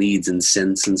 overdubs on leads and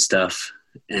synths and stuff,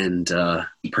 and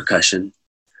percussion.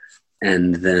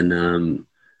 And then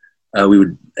we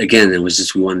would, again, it was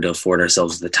just, we wanted to afford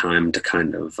ourselves the time to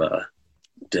kind of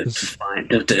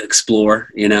to explore,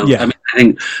 Yeah. I mean, I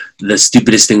think the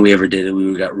stupidest thing we ever did, and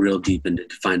we got real deep into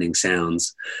finding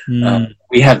sounds.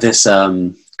 We have this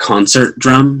concert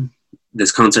drum,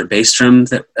 this concert bass drum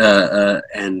that,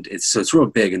 and it's real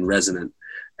big and resonant.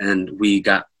 And we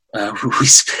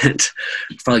spent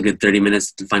probably a good 30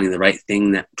 minutes finding the right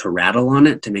thing to rattle on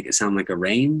it to make it sound like a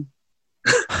rain.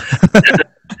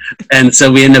 And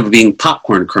so we ended up being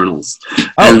popcorn kernels.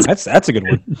 Oh, that's a good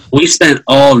one. We spent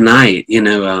all night,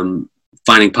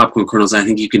 finding popcorn kernels. I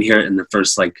think you can hear it in the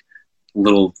first like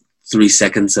little 3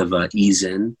 seconds of Ease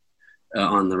In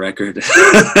on the record.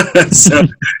 So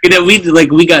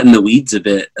we got in the weeds a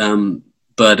bit,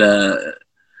 but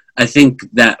I think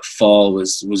that fall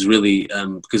was really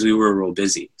because we were real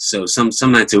busy. So some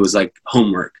nights it was like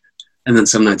homework, and then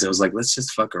some nights it was like, let's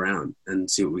just fuck around and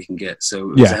see what we can get.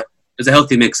 So it was a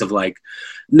healthy mix of like,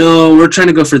 no, we're trying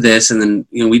to go for this, and then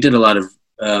we did a lot of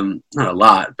not a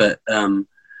lot, but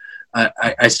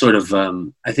I sort of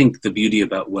I think the beauty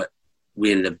about what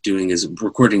we ended up doing is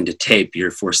recording to tape.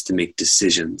 You're forced to make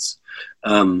decisions.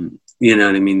 You know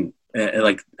what I mean?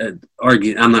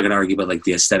 Argue. I'm not going to argue about like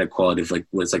the aesthetic quality of like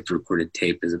what it's like to recorded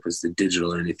tape as opposed to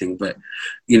digital or anything. But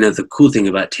the cool thing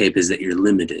about tape is that you're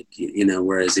limited.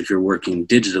 Whereas if you're working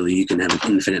digitally, you can have an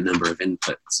infinite number of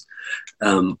inputs.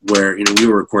 Where we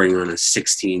were recording on a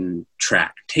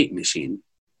 16-track tape machine,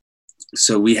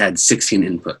 so we had 16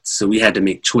 inputs. So we had to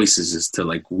make choices as to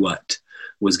like what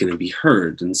was going to be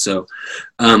heard. And so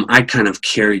I kind of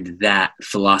carried that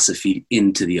philosophy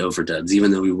into the overdubs,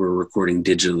 even though we were recording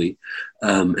digitally,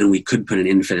 and we could put an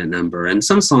infinite number. And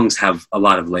some songs have a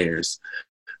lot of layers.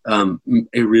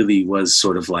 It really was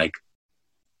sort of like,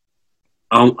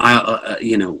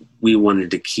 we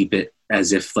wanted to keep it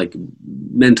as if like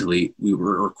mentally we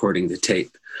were recording the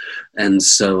tape. And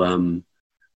so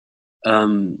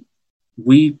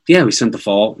we spent the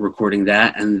fall recording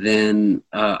that, and then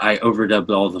I overdubbed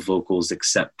all the vocals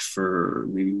except for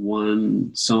maybe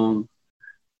one song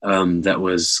that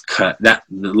was cut. That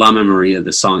La Memoria,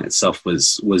 the song itself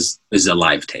is a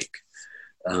live take,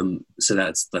 so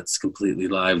that's completely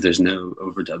live. There's no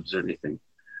overdubs or anything.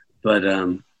 But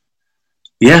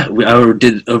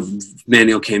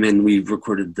Manuel came in. We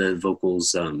recorded the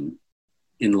vocals in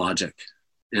Logic.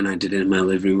 And I did it in my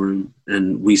living room,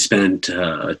 and we spent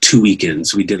 2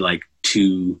 weekends. We did like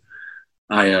two.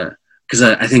 Because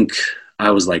I think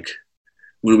I was like,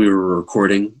 when we were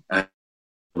recording, I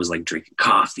was like drinking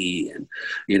coffee and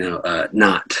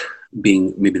not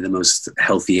being maybe the most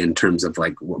healthy in terms of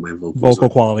like what my vocal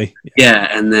quality. Yeah,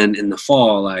 and then in the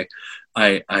fall, I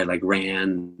like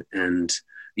ran, and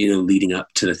leading up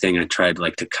to the thing, I tried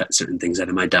like to cut certain things out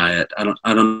of my diet. I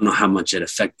don't know how much it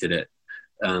affected it.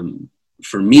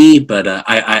 For me, but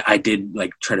I did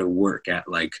like try to work at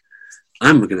like,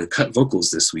 I'm going to cut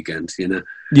vocals this weekend,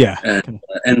 Yeah.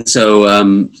 And so,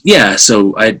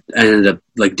 so I ended up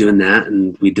like doing that,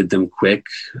 and we did them quick.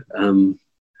 And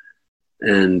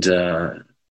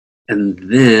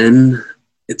then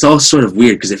it's all sort of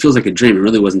weird because it feels like a dream. It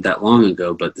really wasn't that long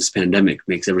ago, but this pandemic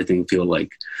makes everything feel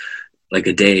like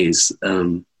a daze.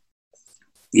 And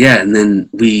then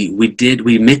we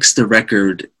mixed the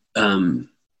record,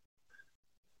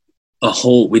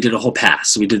 we did a whole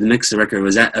pass. We did the mix. The record. It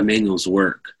was at Emmanuel's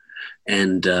work,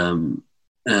 and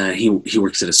he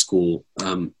works at a school.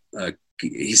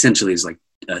 He essentially is like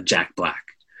Jack Black.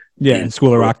 Yeah, in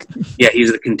School of Rock. Yeah,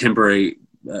 he's a contemporary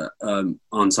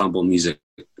ensemble music.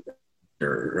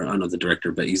 Or I don't know the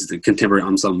director, but he's the contemporary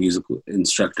ensemble musical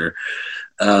instructor.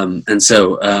 And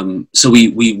so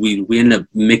we ended up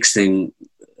mixing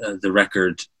the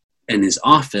record in his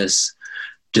office,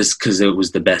 just because it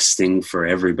was the best thing for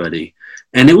everybody.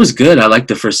 And it was good. I liked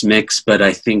the first mix, but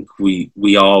I think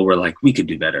we all were like, we could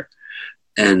do better.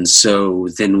 And so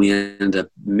then we ended up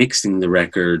mixing the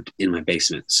record in my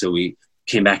basement. So we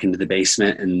came back into the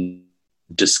basement and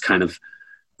just kind of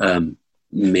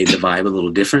made the vibe a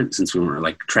little different, since we weren't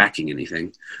like tracking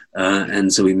anything.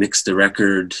 And so we mixed the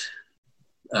record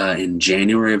in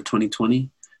January of 2020,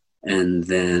 and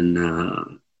then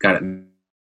got it.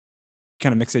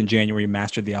 Kind of mixed it in January,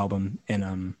 mastered the album,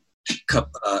 and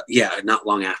not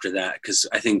long after that, because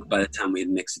I think by the time we had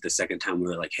mixed it the second time, we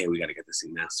were like, hey, we got to get this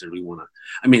thing mastered. We want to.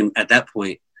 I mean, at that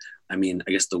point, I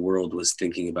guess the world was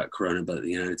thinking about Corona, but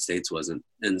the United States wasn't.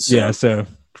 And so, so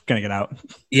gonna get out.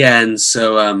 Yeah, and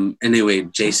so anyway,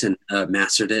 Jason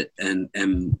mastered it, and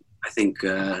I think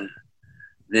then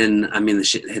the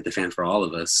shit hit the fan for all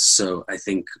of us. So I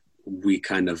think we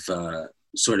kind of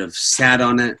sort of sat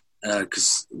on it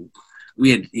because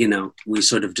we had, we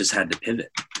sort of just had to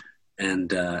pivot,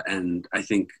 and I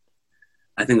think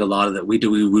a lot of that we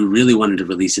really wanted to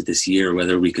release it this year,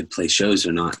 whether we could play shows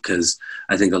or not, because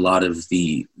I think a lot of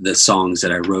the songs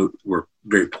that I wrote were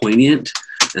very poignant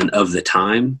and of the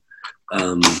time.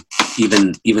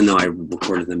 Even though I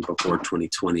recorded them before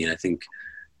 2020, I think,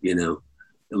 a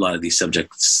lot of these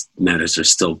subject matters are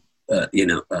still,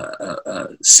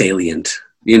 salient,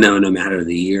 no matter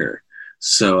the year.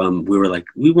 So we were like,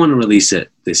 we want to release it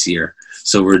this year.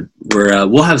 So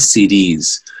we'll have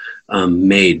CDs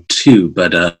made too,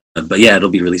 but yeah, it'll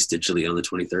be released digitally on the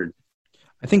 23rd.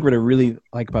 I think what I really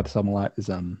like about this album a lot is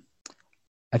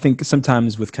I think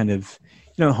sometimes with kind of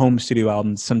home studio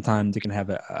albums, sometimes it can have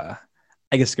a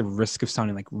risk of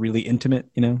sounding like really intimate,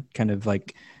 kind of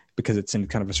like because it's in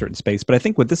kind of a certain space. But I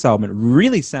think with this album, it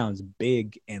really sounds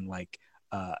big and like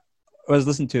I was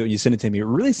listening to it, you sent it to me, it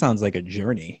really sounds like a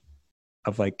journey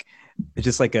of like it's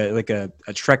just like a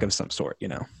trek of some sort,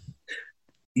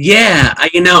 Yeah,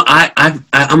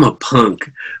 I'm a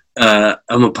punk.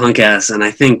 I'm a punk ass, and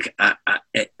I think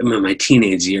in my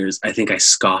teenage years, I think I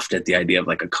scoffed at the idea of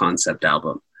like a concept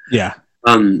album. Yeah.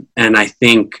 And I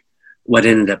think what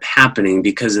ended up happening,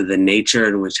 because of the nature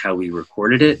in which how we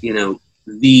recorded it,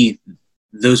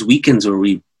 those weekends where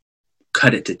we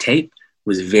cut it to tape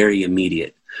was very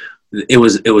immediate. It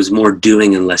was more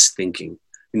doing and less thinking.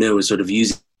 It was sort of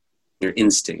using your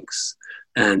instincts,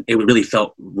 and it really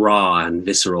felt raw and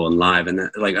visceral and live. And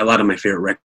like a lot of my favorite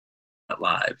records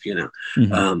live,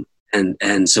 Mm-hmm.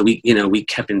 And so we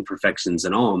kept imperfections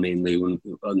and all, mainly on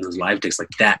those live takes, like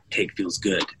that take feels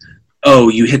good. Oh,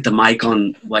 you hit the mic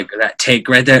on like that take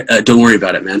right there. Don't worry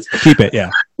about it, man. Keep it.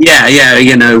 Yeah. Yeah.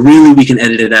 Really, we can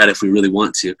edit it out if we really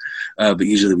want to, but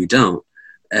usually we don't.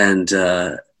 And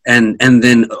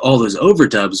then all those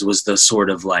overdubs was the sort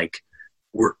of like,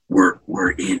 we're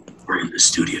in the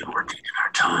studio, we're taking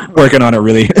our time, working on it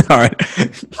really hard.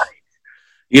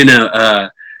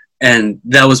 And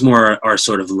that was more our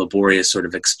sort of laborious, sort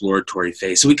of exploratory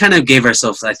phase. So we kind of gave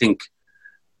ourselves, I think,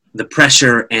 the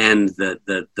pressure and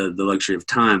the luxury of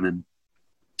time, and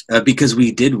because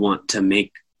we did want to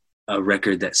make a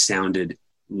record that sounded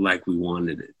like we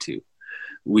wanted it to.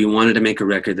 We wanted to make a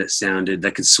record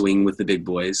that could swing with the big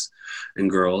boys and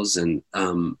girls, and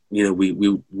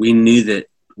we knew that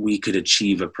we could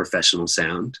achieve a professional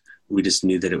sound. We just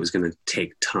knew that it was going to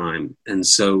take time, and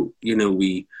so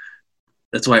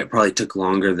that's why it probably took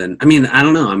longer than, I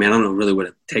don't know really what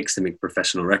it takes to make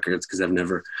professional records, because I've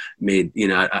never made, we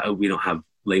don't have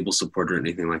label support or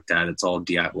anything like that. It's all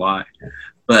DIY.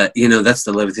 But, that's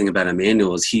the lovely thing about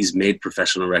Emmanuel, is he's made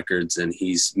professional records and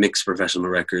he's mixed professional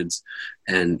records,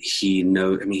 and he's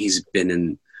been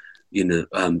in,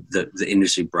 the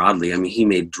industry broadly. He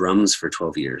made drums for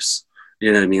 12 years.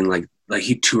 You know what I mean? Like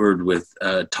he toured with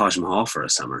Taj Mahal for a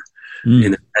summer.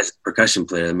 As a percussion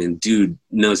player. Dude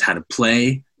knows how to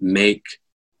play, make,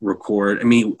 record.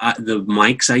 The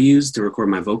mics I use to record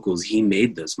my vocals, he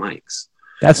made those mics.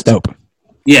 That's dope.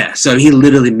 Yeah, so he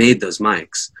literally made those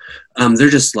mics. They're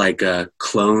just like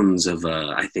clones of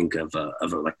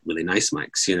like really nice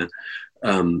mics,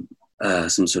 some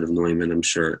sort of Neumann, I'm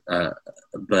sure.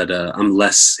 But I'm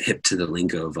less hip to the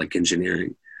lingo of like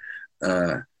engineering.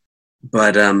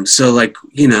 So like,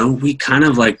 we kind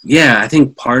of like, I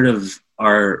think part of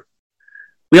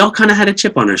we all kind of had a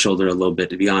chip on our shoulder a little bit,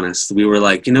 to be honest. We were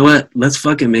like, you know what, let's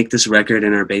fucking make this record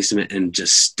in our basement and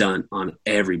just stunt on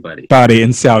everybody. Body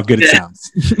and see how good it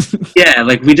sounds. Yeah,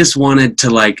 like we just wanted to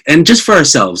like, and just for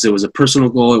ourselves, it was a personal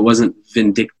goal. It wasn't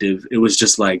vindictive. It was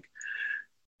just like,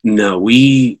 no,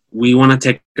 we want to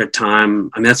take our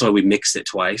time. That's why we mixed it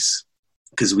twice.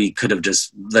 Because we could have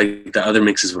just, like, the other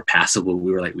mixes were passable.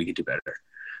 We were like, we could do better.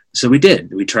 So we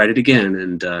did. We tried it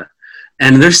again.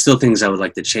 And there's still things I would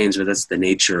like to change, but that's the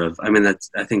nature of, I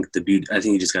think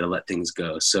you just got to let things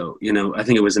go. So, I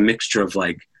think it was a mixture of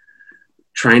like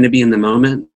trying to be in the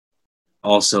moment,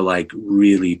 also like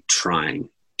really trying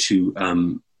to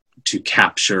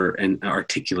capture and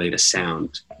articulate a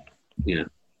sound,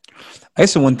 I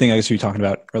guess the one thing I guess you were talking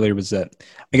about earlier was that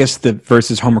I guess the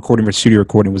versus home recording versus studio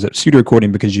recording was that studio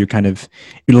recording because you're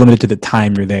limited to the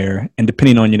time you're there, and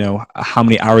depending on how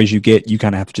many hours you get, you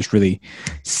kind of have to just really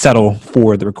settle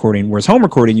for the recording. Whereas home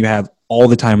recording, you have all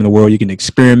the time in the world. You can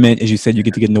experiment, as you said, you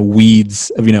get to get in the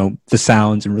weeds of the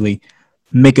sounds and really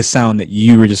make a sound that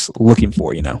you were just looking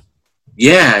for.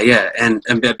 Yeah, and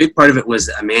a big part of it was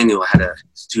Emmanuel had a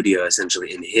studio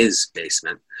essentially in his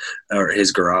basement or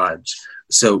his garage.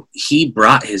 So he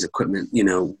brought his equipment,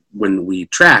 when we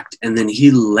tracked, and then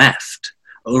he left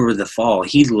over the fall.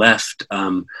 He left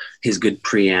his good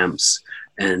preamps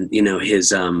and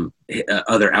his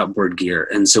other outboard gear,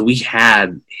 and so we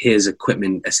had his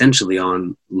equipment essentially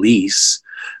on lease.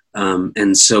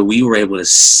 And so we were able to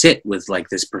sit with like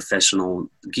this professional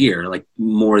gear, like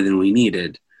more than we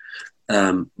needed. But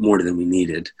and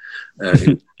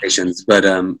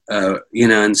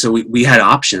so we had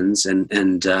options,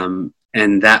 and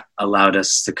that allowed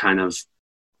us to kind of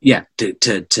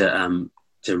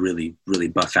to really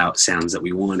buff out sounds that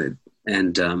we wanted.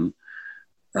 And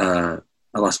I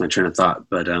lost my train of thought,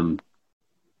 but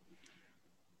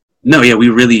we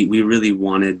really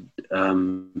wanted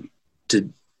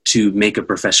to make a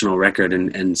professional record,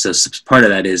 and so part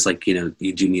of that is like you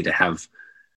do need to have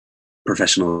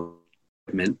professional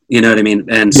equipment, you know what I mean?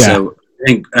 And so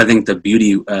I think the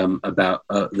beauty about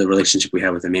the relationship we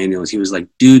had with Emmanuel is he was like,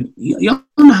 dude, y'all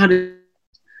know how to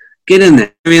get in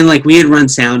there. I mean, like we had run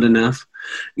sound enough,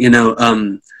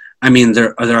 I mean,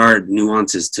 there are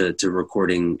nuances to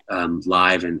recording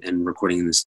live and recording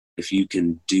this. If you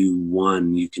can do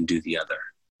one, you can do the other.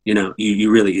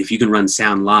 You really, if you can run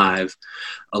sound live,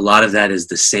 a lot of that is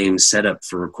the same setup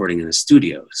for recording in a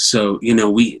studio. So,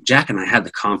 Jack and I had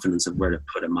the confidence of where to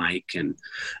put a mic and,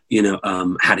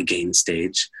 how to gain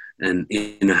stage and,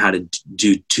 how to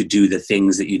do the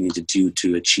things that you need to do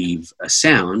to achieve a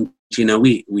sound.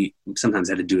 We sometimes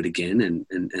had to do it again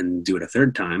and do it a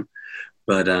third time.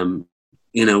 But,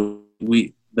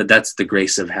 but that's the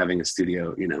grace of having a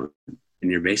studio, in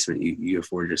your basement. You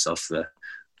afford yourself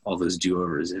all those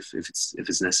do-overs if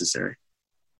it's necessary.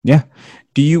 Yeah.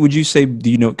 Would you say,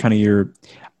 kind of your,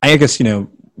 I guess,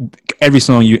 every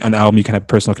song on the album you kind of have a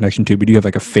personal connection to, but do you have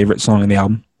like a favorite song on the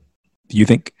album? Do you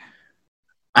think?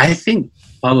 I think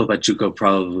Pablo Pachuco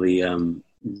probably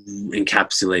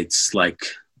encapsulates like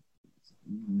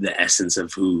the essence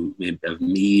of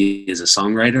me as a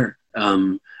songwriter.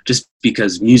 Just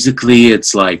because musically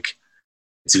it's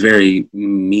very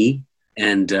me.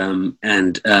 And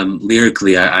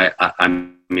lyrically, I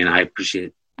mean, I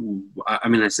appreciate. I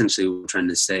mean, essentially, what I'm trying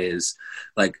to say is,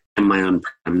 like, I'm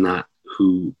not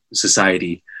who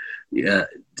society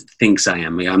thinks I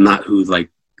am. I'm not who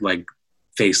like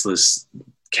faceless,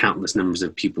 countless numbers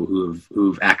of people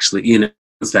who've actually,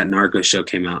 once that Narco show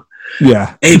came out.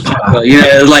 Yeah. Hey, Papa,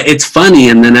 like it's funny,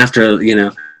 and then after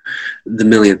the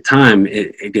millionth time,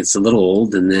 it gets a little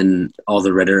old, and then all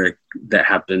the rhetoric that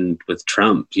happened with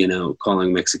Trump,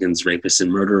 calling Mexicans rapists and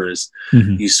murderers,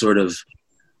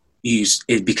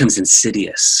 it becomes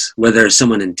insidious, whether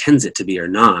someone intends it to be or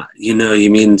not. You know what I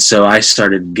mean? So I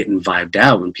started getting vibed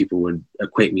out when people would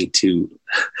equate me to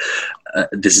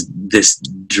this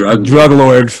drug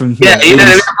lord from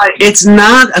it's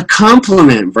not a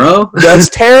compliment, bro. That's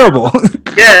terrible.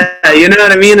 Yeah, you know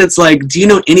what I mean? It's like, do you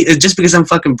know just because I'm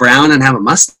fucking brown and have a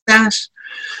mustache?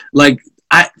 Like,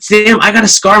 I got a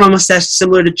scar on my mustache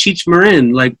similar to Cheech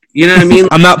Marin. Like, you know what I mean?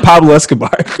 I'm not Pablo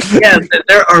Escobar. Yeah,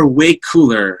 there are way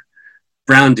cooler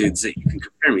brown dudes that you can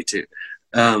compare me to.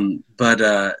 But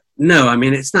no, I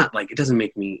mean, it's not like, it doesn't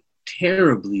make me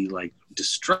terribly like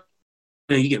destructive.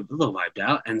 You get a little vibed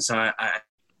out. And so I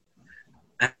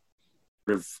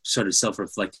sort of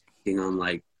self-reflecting on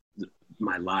like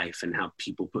my life and how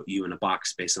people put you in a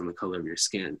box based on the color of your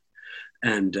skin,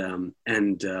 and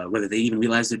whether they even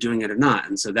realize they're doing it or not.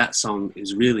 And so that song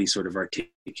is really sort of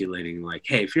articulating like,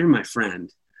 hey, if you're my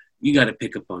friend, you got to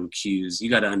pick up on cues. You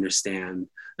got to understand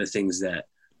the things that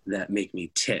make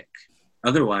me tick.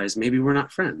 Otherwise, maybe we're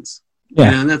not friends.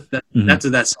 Yeah. And that's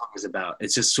what that song is about.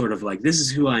 It's just sort of like, this is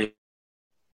who I am,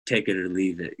 take it or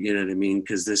leave it. You know what I mean?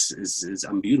 Because this is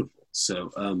I'm beautiful.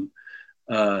 So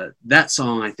that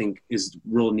song I think is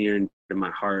real near to my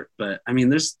heart. But I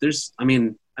mean, I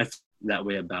mean, I feel that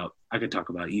way about, I could talk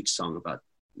about each song about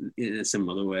in a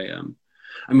similar way.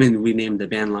 I mean, we named the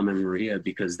band La Memoria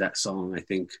because that song I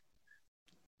think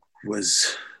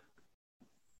was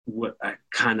what I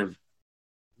kind of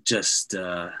just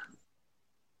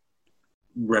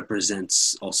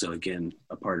represents also, again,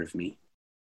 a part of me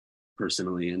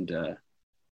personally. And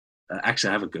actually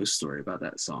I have a ghost story about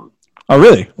that song. Oh,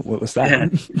 really? What was that? Yeah.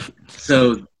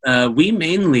 So we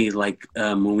mainly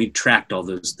when we tracked all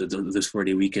those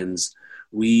 4-day weekends,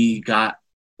 we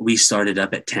started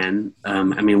up at 10. I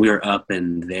mean, we were up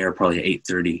and there probably at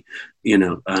 8:30,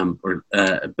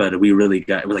 but we really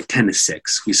it was like 10 to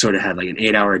 6. We sort of had like an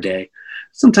 8-hour day.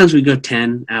 Sometimes we go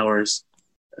 10 hours,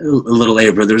 a little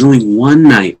later, but there was only one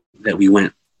night that we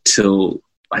went till,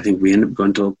 I think we ended up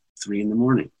going till 3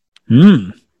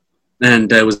 a.m.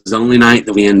 And it was the only night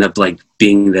that we ended up like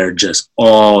being there just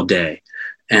all day.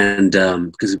 And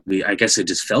because I guess I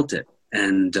just felt it.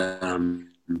 And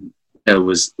it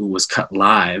was cut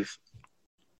live.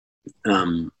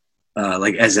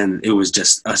 Like as in it was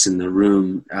just us in the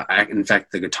room. In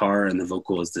fact, the guitar and the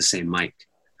vocal is the same mic.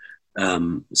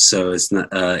 So it's not,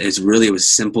 it was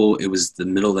simple. It was the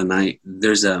middle of the night.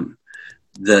 There's the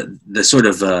sort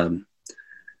of,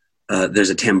 there's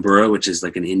a tambura, which is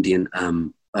like an Indian,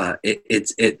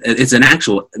 it's an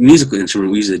actual musical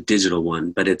instrument. We use a digital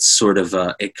one, but it's sort of,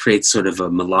 it creates sort of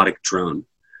a melodic drone.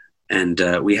 And,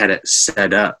 we had it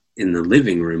set up in the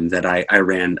living room that I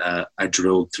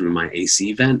drilled through my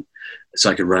AC vent so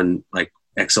I could run like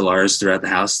XLRs throughout the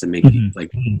house to make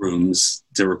like rooms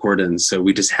to record in. So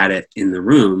we just had it in the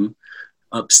room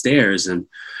upstairs, and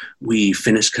we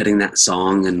finished cutting that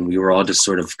song, and we were all just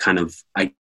sort of kind of a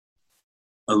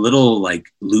little like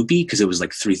loopy because it was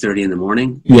like 3:30 in the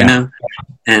morning, you know?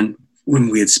 And when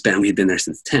we had been there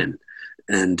since 10,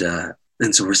 and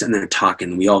so we're sitting there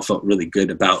talking. We all felt really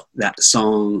good about that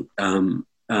song,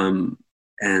 and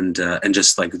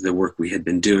just like the work we had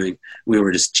been doing. We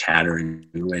were just chattering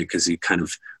away because we kind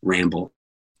of ramble.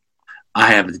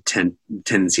 I have the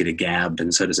tendency to gab,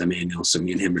 and so does Emmanuel. So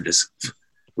me and him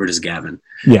we're just gabbing.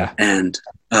 Yeah. And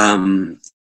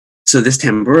so this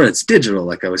tambura, it's digital,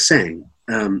 like I was saying.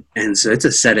 And so it's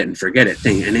a set it and forget it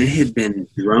thing. And it had been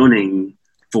droning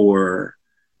for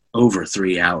over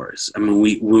 3 hours. I mean,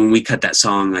 when we cut that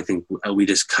song, I think we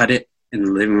just cut it in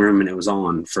the living room, and it was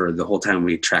on for the whole time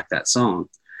we tracked that song.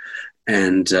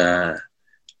 And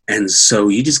so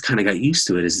you just kind of got used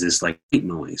to it as this like white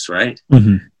noise, right?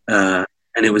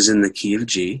 And it was in the key of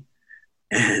G.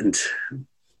 And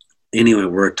anyway,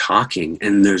 we're talking,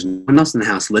 and there's no one else in the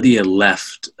house. Lydia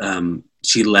left.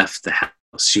 She left the house.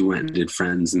 She went and did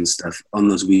friends and stuff. On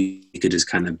those, we could just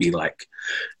kind of be like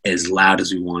as loud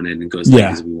as we wanted and go as late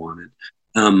as we wanted.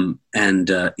 And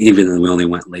even though we only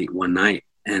went late one night.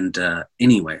 And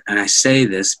anyway, and I say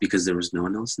this because there was no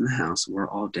one else in the house. We're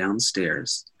all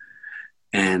downstairs,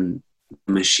 and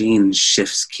the machine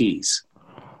shifts keys.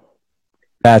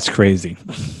 That's crazy.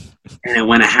 And it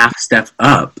went a half step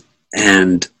up,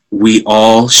 and we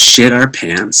all shit our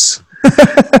pants.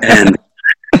 And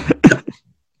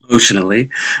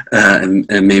emotionally, and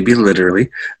maybe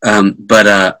literally.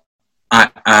 But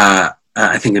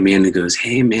I think Amanda goes,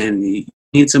 "Hey man, you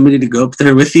need somebody to go up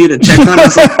there with you to check on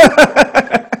us?"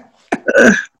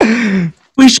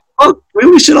 We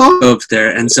should all go up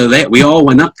there. And so we all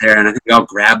went up there, and I think we all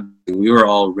grabbed, we were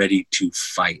all ready to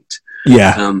fight.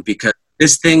 Yeah. Because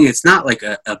this thing, it's not like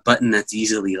a button that's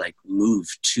easily like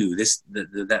moved to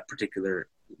that particular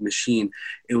machine.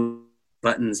 It was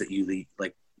buttons that you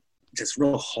like, just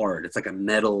real hard. It's like a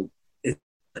metal. It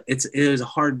was a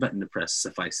hard button to press,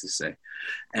 suffice to say,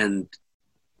 and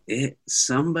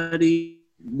somebody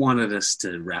wanted us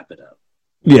to wrap it up.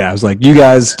 Yeah, I was like, "You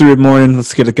guys, 3 a.m,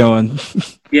 let's get it going."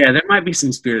 Yeah, there might be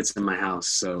some spirits in my house,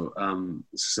 so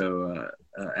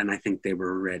and I think they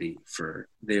were ready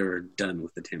they were done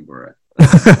with the tambura.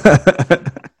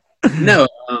 No,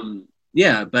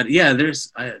 yeah, but yeah,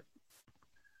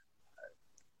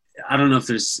 I don't know if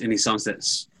there's any songs that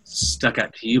stuck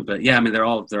out to you, but yeah, I mean, they're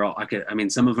all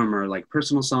some of them are like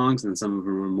personal songs, and some of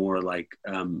them are more like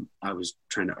I was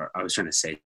trying to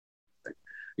say,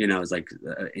 it's like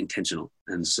intentional.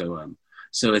 And so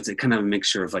it's a kind of a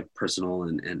mixture of like personal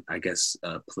and I guess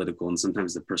political, and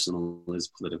sometimes the personal is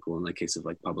political in the case of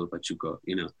like Pablo Pachuco,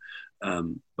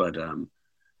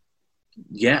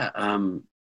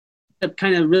 it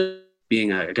kind of really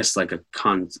being I guess like a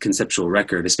conceptual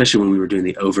record, especially when we were doing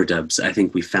the overdubs. I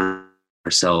think we found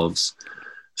ourselves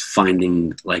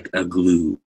finding like a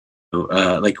glue.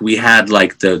 Like we had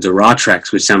like the raw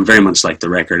tracks, which sound very much like the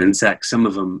record. In fact, some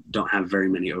of them don't have very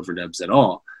many overdubs at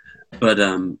all, but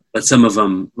some of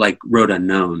them, like Road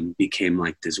Unknown, became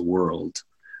like this world,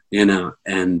 and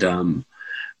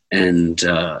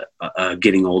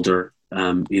Getting Older,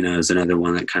 is another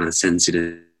one that kind of sends you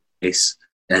to space.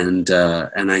 And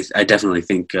I definitely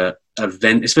think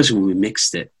especially when we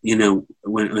mixed it,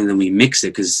 when we mix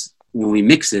it, because when we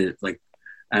mix it, like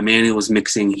Emmanuel was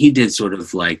mixing, he did sort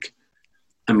of like,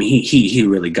 I mean, he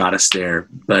really got us there.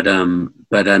 But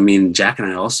I mean, Jack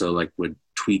and I also like would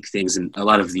tweak things, and a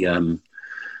lot of the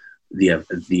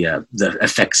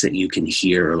effects that you can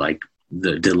hear, like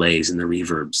the delays and the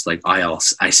reverbs, like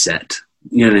I set,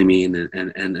 you know what I mean,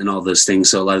 and all those things.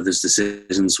 So a lot of those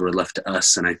decisions were left to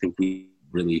us, and I think we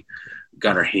really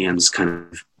got our hands kind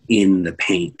of in the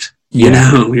paint. You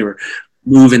know, we were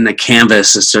moving the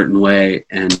canvas a certain way,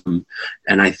 and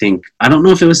I think, I don't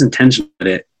know if it was intentional,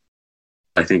 but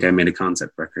I think I made a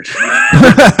concept record.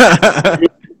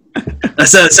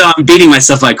 so I'm beating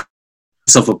myself up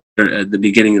at the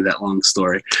beginning of that long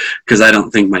story, because I don't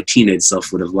think my teenage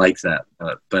self would have liked that,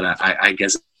 but I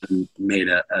guess I made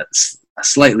a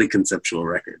slightly conceptual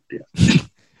record. Yeah.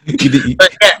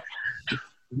 But, yeah.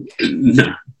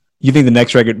 No. You think the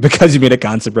next record, because you made a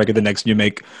concept record, the next you'll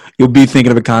be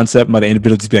thinking of a concept, by the end of it,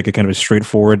 it'll just be like a kind of a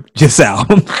straightforward just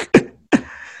album.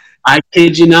 I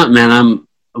kid you not, man.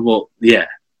 Yeah.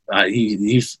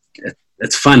 It's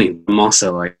funny. I'm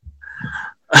also like,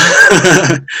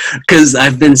 because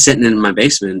I've been sitting in my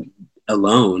basement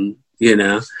alone, you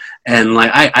know, and like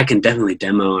I can definitely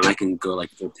demo, and I can go like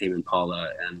full Tame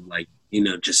Impala and like, you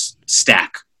know, just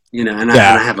stack, you know, and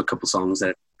I have a couple songs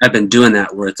that I've been doing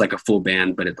that where it's like a full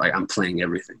band, but it's like I'm playing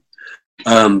everything.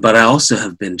 But I also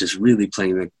have been just really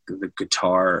playing the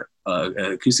guitar,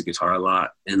 acoustic guitar a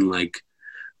lot, and like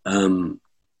I'm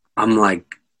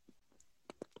like,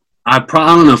 I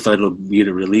don't know if it'll be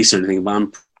a release or anything, but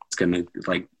I'm just gonna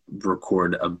like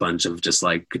record a bunch of just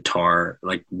like guitar,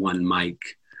 like one mic,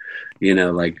 you know,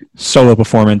 like solo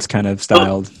performance kind of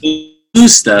styled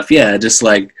stuff. Yeah, just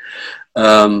like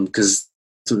because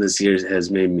that's what this year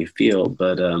has made me feel.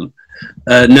 But no,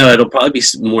 it'll probably be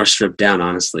more stripped down,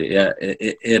 honestly. Yeah,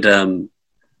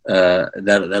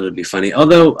 that would be funny.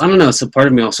 Although I don't know, so part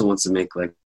of me also wants to make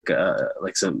like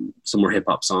some more hip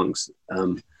hop songs.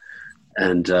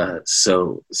 And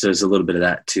so there's a little bit of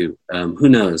that too. Who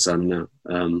knows? I don't know.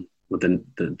 With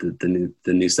the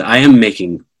new stuff, I am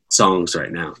making songs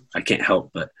right now. I can't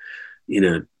help but, you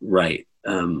know, write.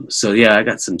 So yeah, I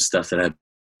got some stuff that I've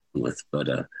been with, but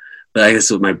I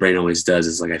guess what my brain always does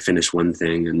is like I finish one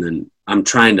thing, and then I'm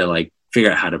trying to like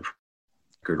figure out how to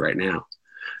record right now.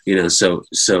 You know, so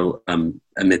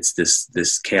amidst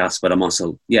this chaos, but I'm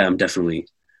also, I'm definitely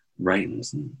writing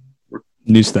some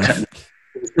new stuff.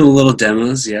 Little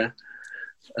demos, yeah.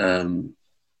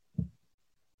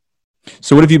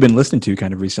 So what have you been listening to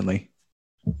kind of recently?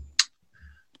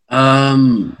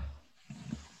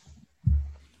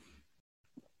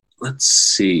 Let's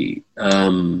see.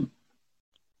 A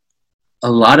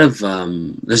lot of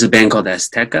there's a band called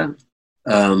Azteca.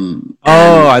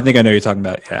 I think I know what you're talking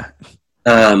about. Yeah.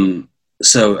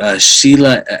 So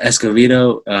Sheila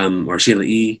Escovedo, or Sheila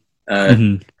E.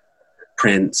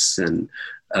 Prince, and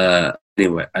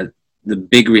anyway, the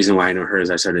big reason why I know her is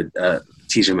I started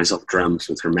teaching myself drums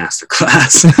with her master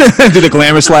class. Do the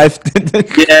glamorous life.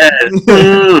 Yeah.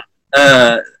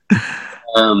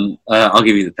 I'll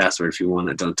give you the password if you want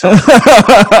it. Don't tell me.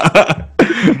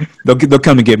 They'll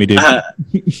come and get me, dude.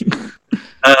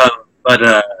 But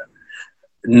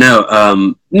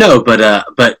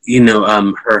you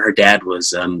know, her dad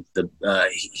was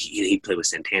he played with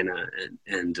Santana,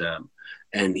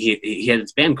 and he had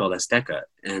this band called Azteca,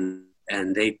 and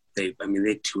they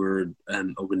toured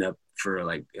and opened up for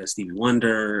like Stevie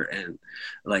Wonder, and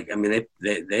like I mean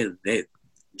they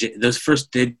those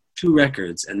first did 2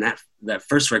 records, and that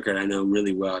first record I know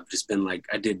really well. I've just been like,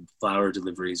 I did flower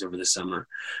deliveries over the summer,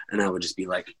 and I would just be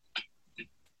like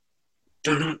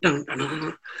dun, dun, dun, dun,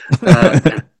 dun.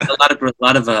 A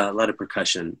lot of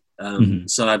percussion.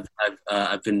 So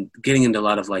I've been getting into a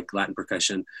lot of like Latin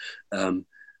percussion, but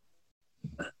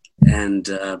then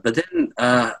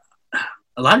a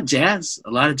lot of jazz.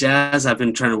 I've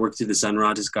been trying to work through the Sun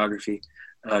Ra discography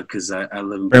because I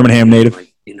live in Birmingham native.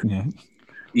 like, you know,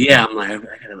 yeah, I'm like,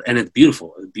 and it's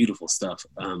beautiful stuff.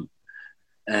 But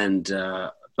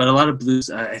a lot of blues,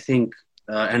 I think.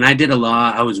 And I did a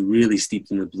lot. I was really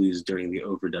steeped in the blues during the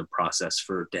overdub process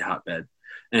for De Hotbed,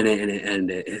 and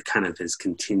it kind of has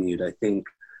continued. I think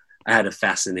I had a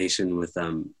fascination with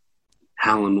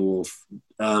Howlin' Wolf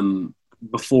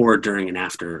before, during, and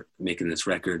after making this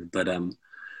record. But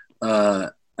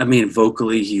I mean,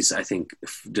 vocally, he's, I think,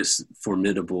 just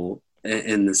formidable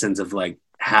in the sense of like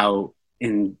how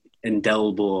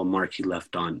indelible a mark he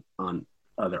left on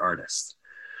other artists.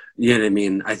 You know what I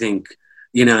mean? I think.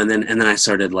 You know, and then I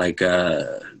started like,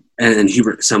 and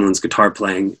Hubert Sumlin's guitar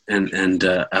playing, and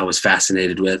I was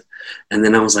fascinated with, and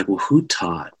then I was like, well, who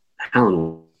taught Howlin'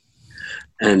 Wolf?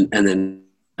 And then,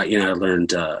 you know, I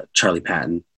learned Charlie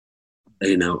Patton,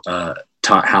 you know,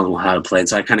 taught how to play. And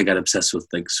so I kind of got obsessed with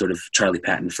like sort of Charlie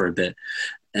Patton for a bit.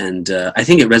 And I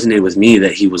think it resonated with me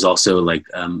that he was also like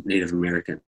Native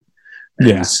American.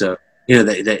 And so,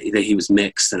 that he was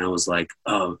mixed, and I was like,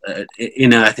 oh,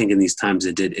 I think in these times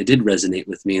it did resonate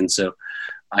with me. And so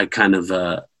I kind of,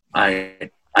 I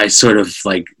sort of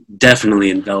like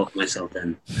definitely enveloped myself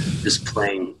in just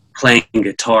playing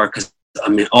guitar. Cause I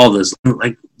mean, all those,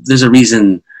 like, there's a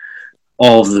reason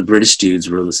all of the British dudes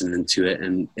were listening to it.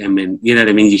 And I mean, you know what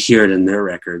I mean? You hear it in their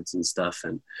records and stuff.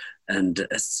 And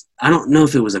I don't know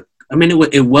if it was it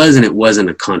was and it wasn't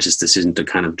a conscious decision to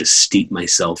kind of just steep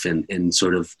myself in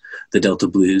sort of the Delta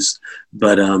blues.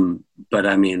 But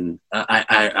I mean,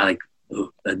 I like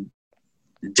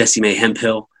Jessie Mae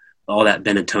Hemphill, all that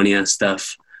Benetonia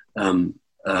stuff. All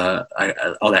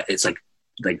that, it's like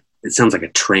it sounds like a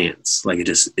trance. Like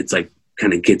it's like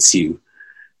kind of gets you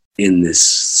in this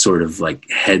sort of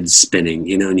like head spinning,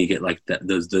 and you get like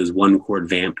those one chord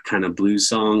vamped kind of blues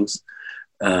songs.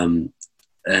 And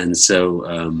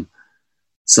so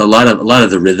a lot of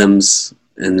the rhythms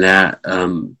in that,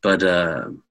 but I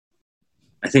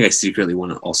think I secretly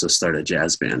want to also start a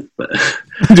jazz band, but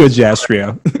do a jazz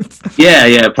trio.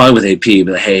 yeah, probably with AP.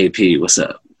 But hey, AP, what's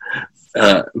up?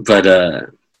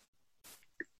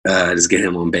 Just get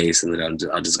him on bass, and then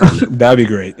I'll just go. That'd be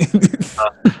great.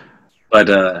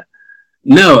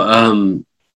 No.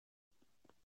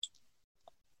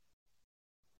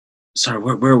 Sorry,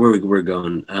 where were we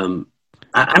going?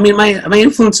 I mean, my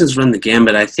influences run the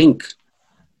gambit. I think,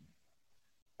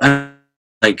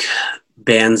 like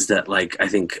bands that like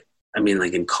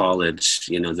like in college,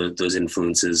 those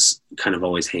influences kind of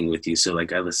always hang with you. So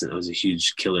like I was a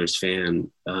huge Killers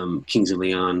fan. Kings of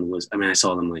Leon I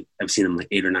saw them I've seen them like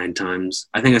 8 or 9 times.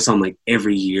 I think I saw them like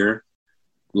every year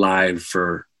live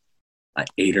for like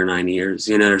 8 or 9 years,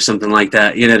 or something like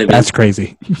that. You know what I mean? That's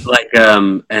crazy. Like,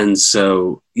 and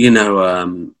so,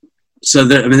 so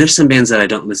there's some bands that I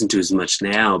don't listen to as much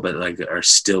now, but like are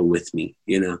still with me,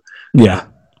 Yeah.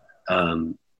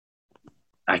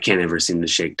 I can't ever seem to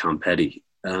shake Tom Petty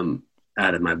out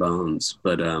of my bones,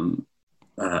 but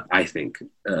I think,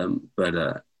 no,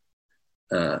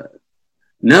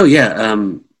 yeah,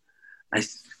 I've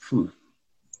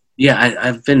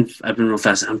been real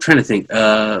fast. I'm trying to think.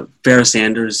 Pharoah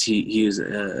Sanders, he was.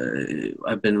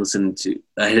 I've been listening to.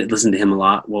 I had listened to him a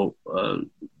lot while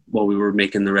we were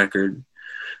making the record.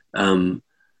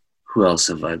 Who else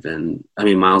have I been? I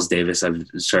mean, Miles Davis. I've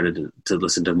started to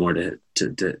listen to more to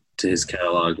his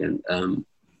catalog and.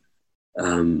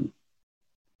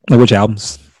 Which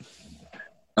albums?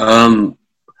 I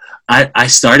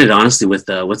started honestly with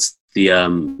what's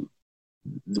the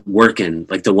Working,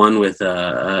 like the one with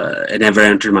It Never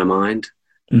Entered My Mind,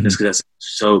 just because that's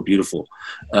so beautiful.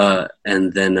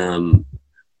 And then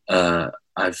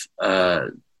I've I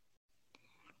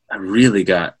really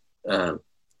got.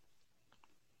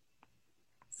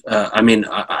 I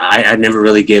never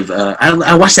really give.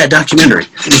 I watched that documentary.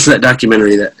 It's that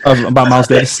documentary about Miles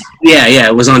Davis. Yeah,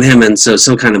 it was on him, and so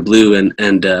Some Kind of Blue, and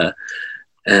I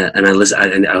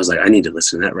listened. And I was like, I need to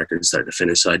listen to that record start to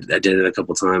finish. So I did it a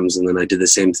couple times, and then I did the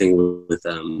same thing with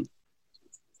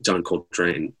John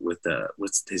Coltrane with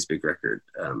what's his big record?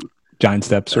 Giant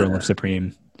Steps or Love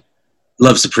Supreme.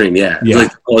 Love Supreme, yeah.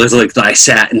 I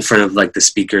sat in front of like the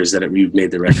speakers that we made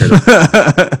the record.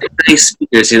 Nice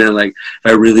speakers, like if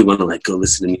I really want to like go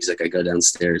listen to music, I go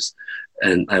downstairs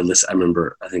and I listen. I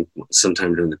remember, I think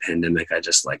sometime during the pandemic, I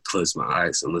just like closed my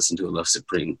eyes and listened to a Love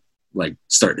Supreme, like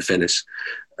start to finish.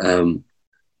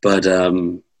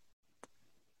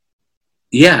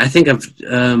 Yeah, I think I've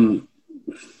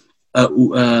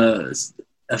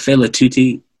Afela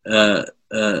Tutti,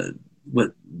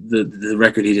 what the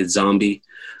record he did, Zombie.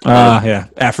 Yeah,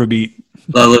 Afrobeat.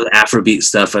 A little Afrobeat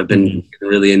stuff I've been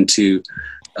really into,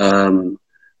 and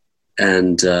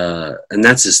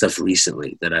that's the stuff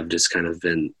recently that I've just kind of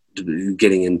been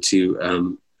getting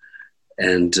into,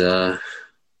 and I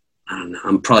don't know.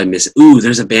 I'm probably missing. Ooh,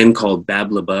 there's a band called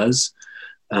Babla Buzz.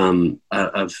 I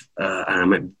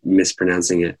might be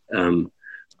mispronouncing it,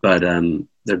 but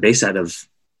they're based out of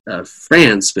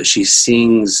France. But she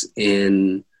sings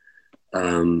in.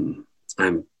 I'm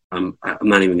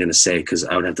not even going to say because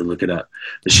I would have to look it up.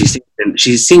 But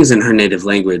she sings in her native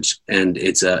language, and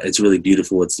it's really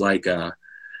beautiful. It's like I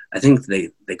think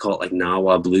they call it like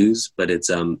Nawa blues, but it's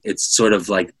sort of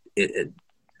like it.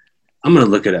 I'm going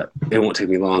to look it up. It won't take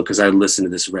me long because I listened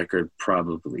to this record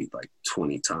probably like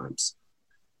 20 times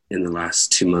in the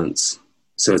last 2 months.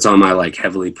 So it's on my like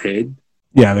heavily paid.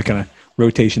 Yeah, the kind of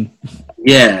rotation.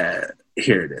 Yeah,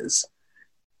 here it is.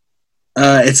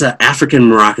 It's an African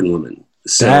Moroccan woman.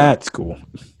 So, that's cool.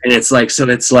 And it's like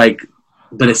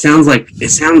but it sounds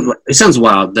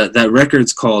wild. That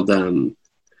record's called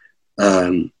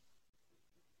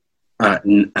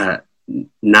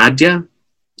Nadia,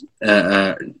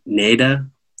 Nada.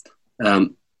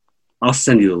 I'll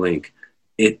send you the link.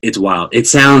 It's wild. It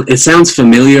sounds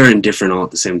familiar and different all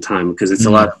at the same time, because it's a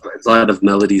lot of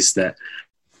melodies that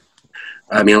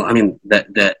I mean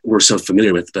that we're so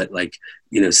familiar with, but like,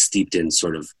 you know, steeped in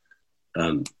sort of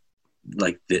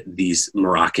like these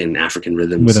Moroccan African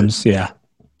rhythms. Yeah.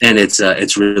 And it's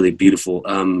really beautiful.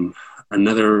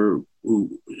 Another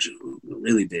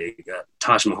really big,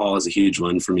 Taj Mahal is a huge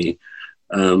one for me.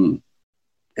 And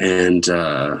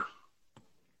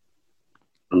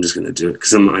I'm just going to do it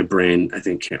because my brain, I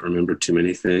think, can't remember too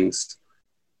many things.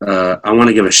 I want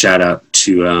to give a shout out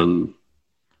to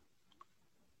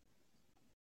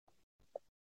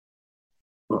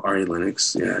Ari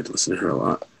Lennox. Yeah, I'd listen to her a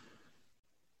lot.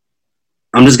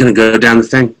 I'm just going to go down the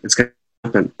thing. It's going to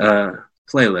happen.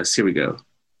 Playlist. Here we go.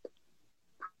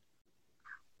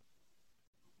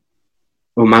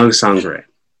 Omau Sangre.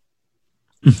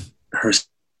 Her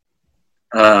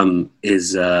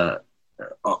is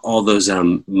all those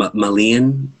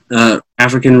Malian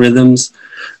African rhythms,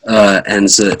 and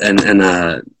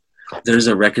there's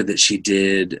a record that she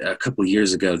did a couple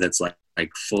years ago that's like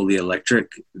fully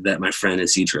electric that my friend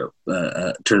Isidro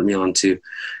turned me on to,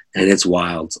 and it's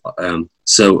wild.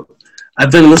 So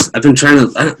I've been trying.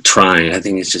 I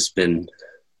think it's just been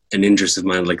an interest of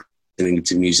mine, like listening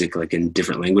to music like in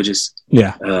different languages.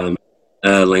 Yeah.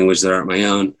 Language that aren't my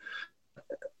own.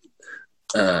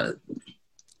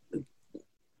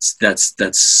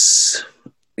 That's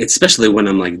especially when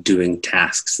I'm like doing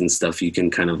tasks and stuff, you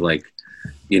can kind of like,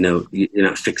 you know, you're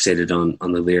not fixated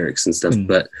on the lyrics and stuff,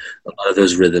 but a lot of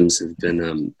those rhythms have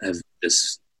been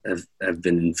have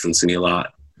been influencing me a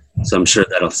lot. So I'm sure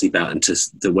that'll seep out into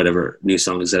the whatever new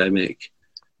songs that I make.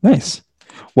 Nice.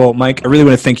 Well, Mike, I really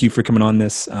want to thank you for coming on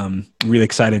this. Really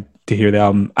excited to hear the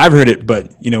album. I've heard it,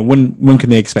 but you know, when can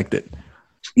they expect it?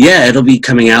 Yeah, it'll be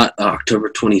coming out October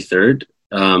 23rd.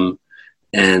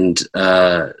 And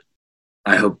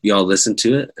I hope y'all listen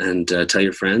to it and tell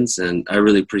your friends. And I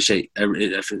really appreciate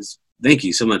every efforts. Thank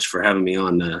you so much for having me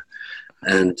on.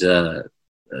 And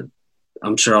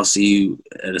I'm sure I'll see you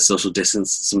at a social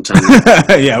distance sometime.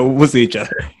 Yeah, we'll see each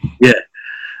other. Yeah.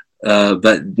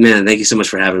 But man, thank you so much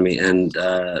for having me. And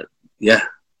yeah.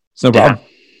 No problem.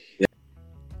 Yeah.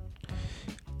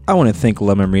 I want to thank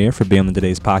Memoria for being on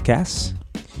today's podcast.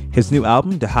 His new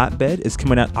album, The Hotbed, is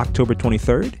coming out October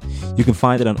 23rd. You can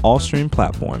find it on all streaming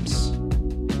platforms.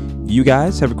 You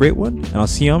guys have a great one, and I'll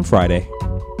see you on Friday.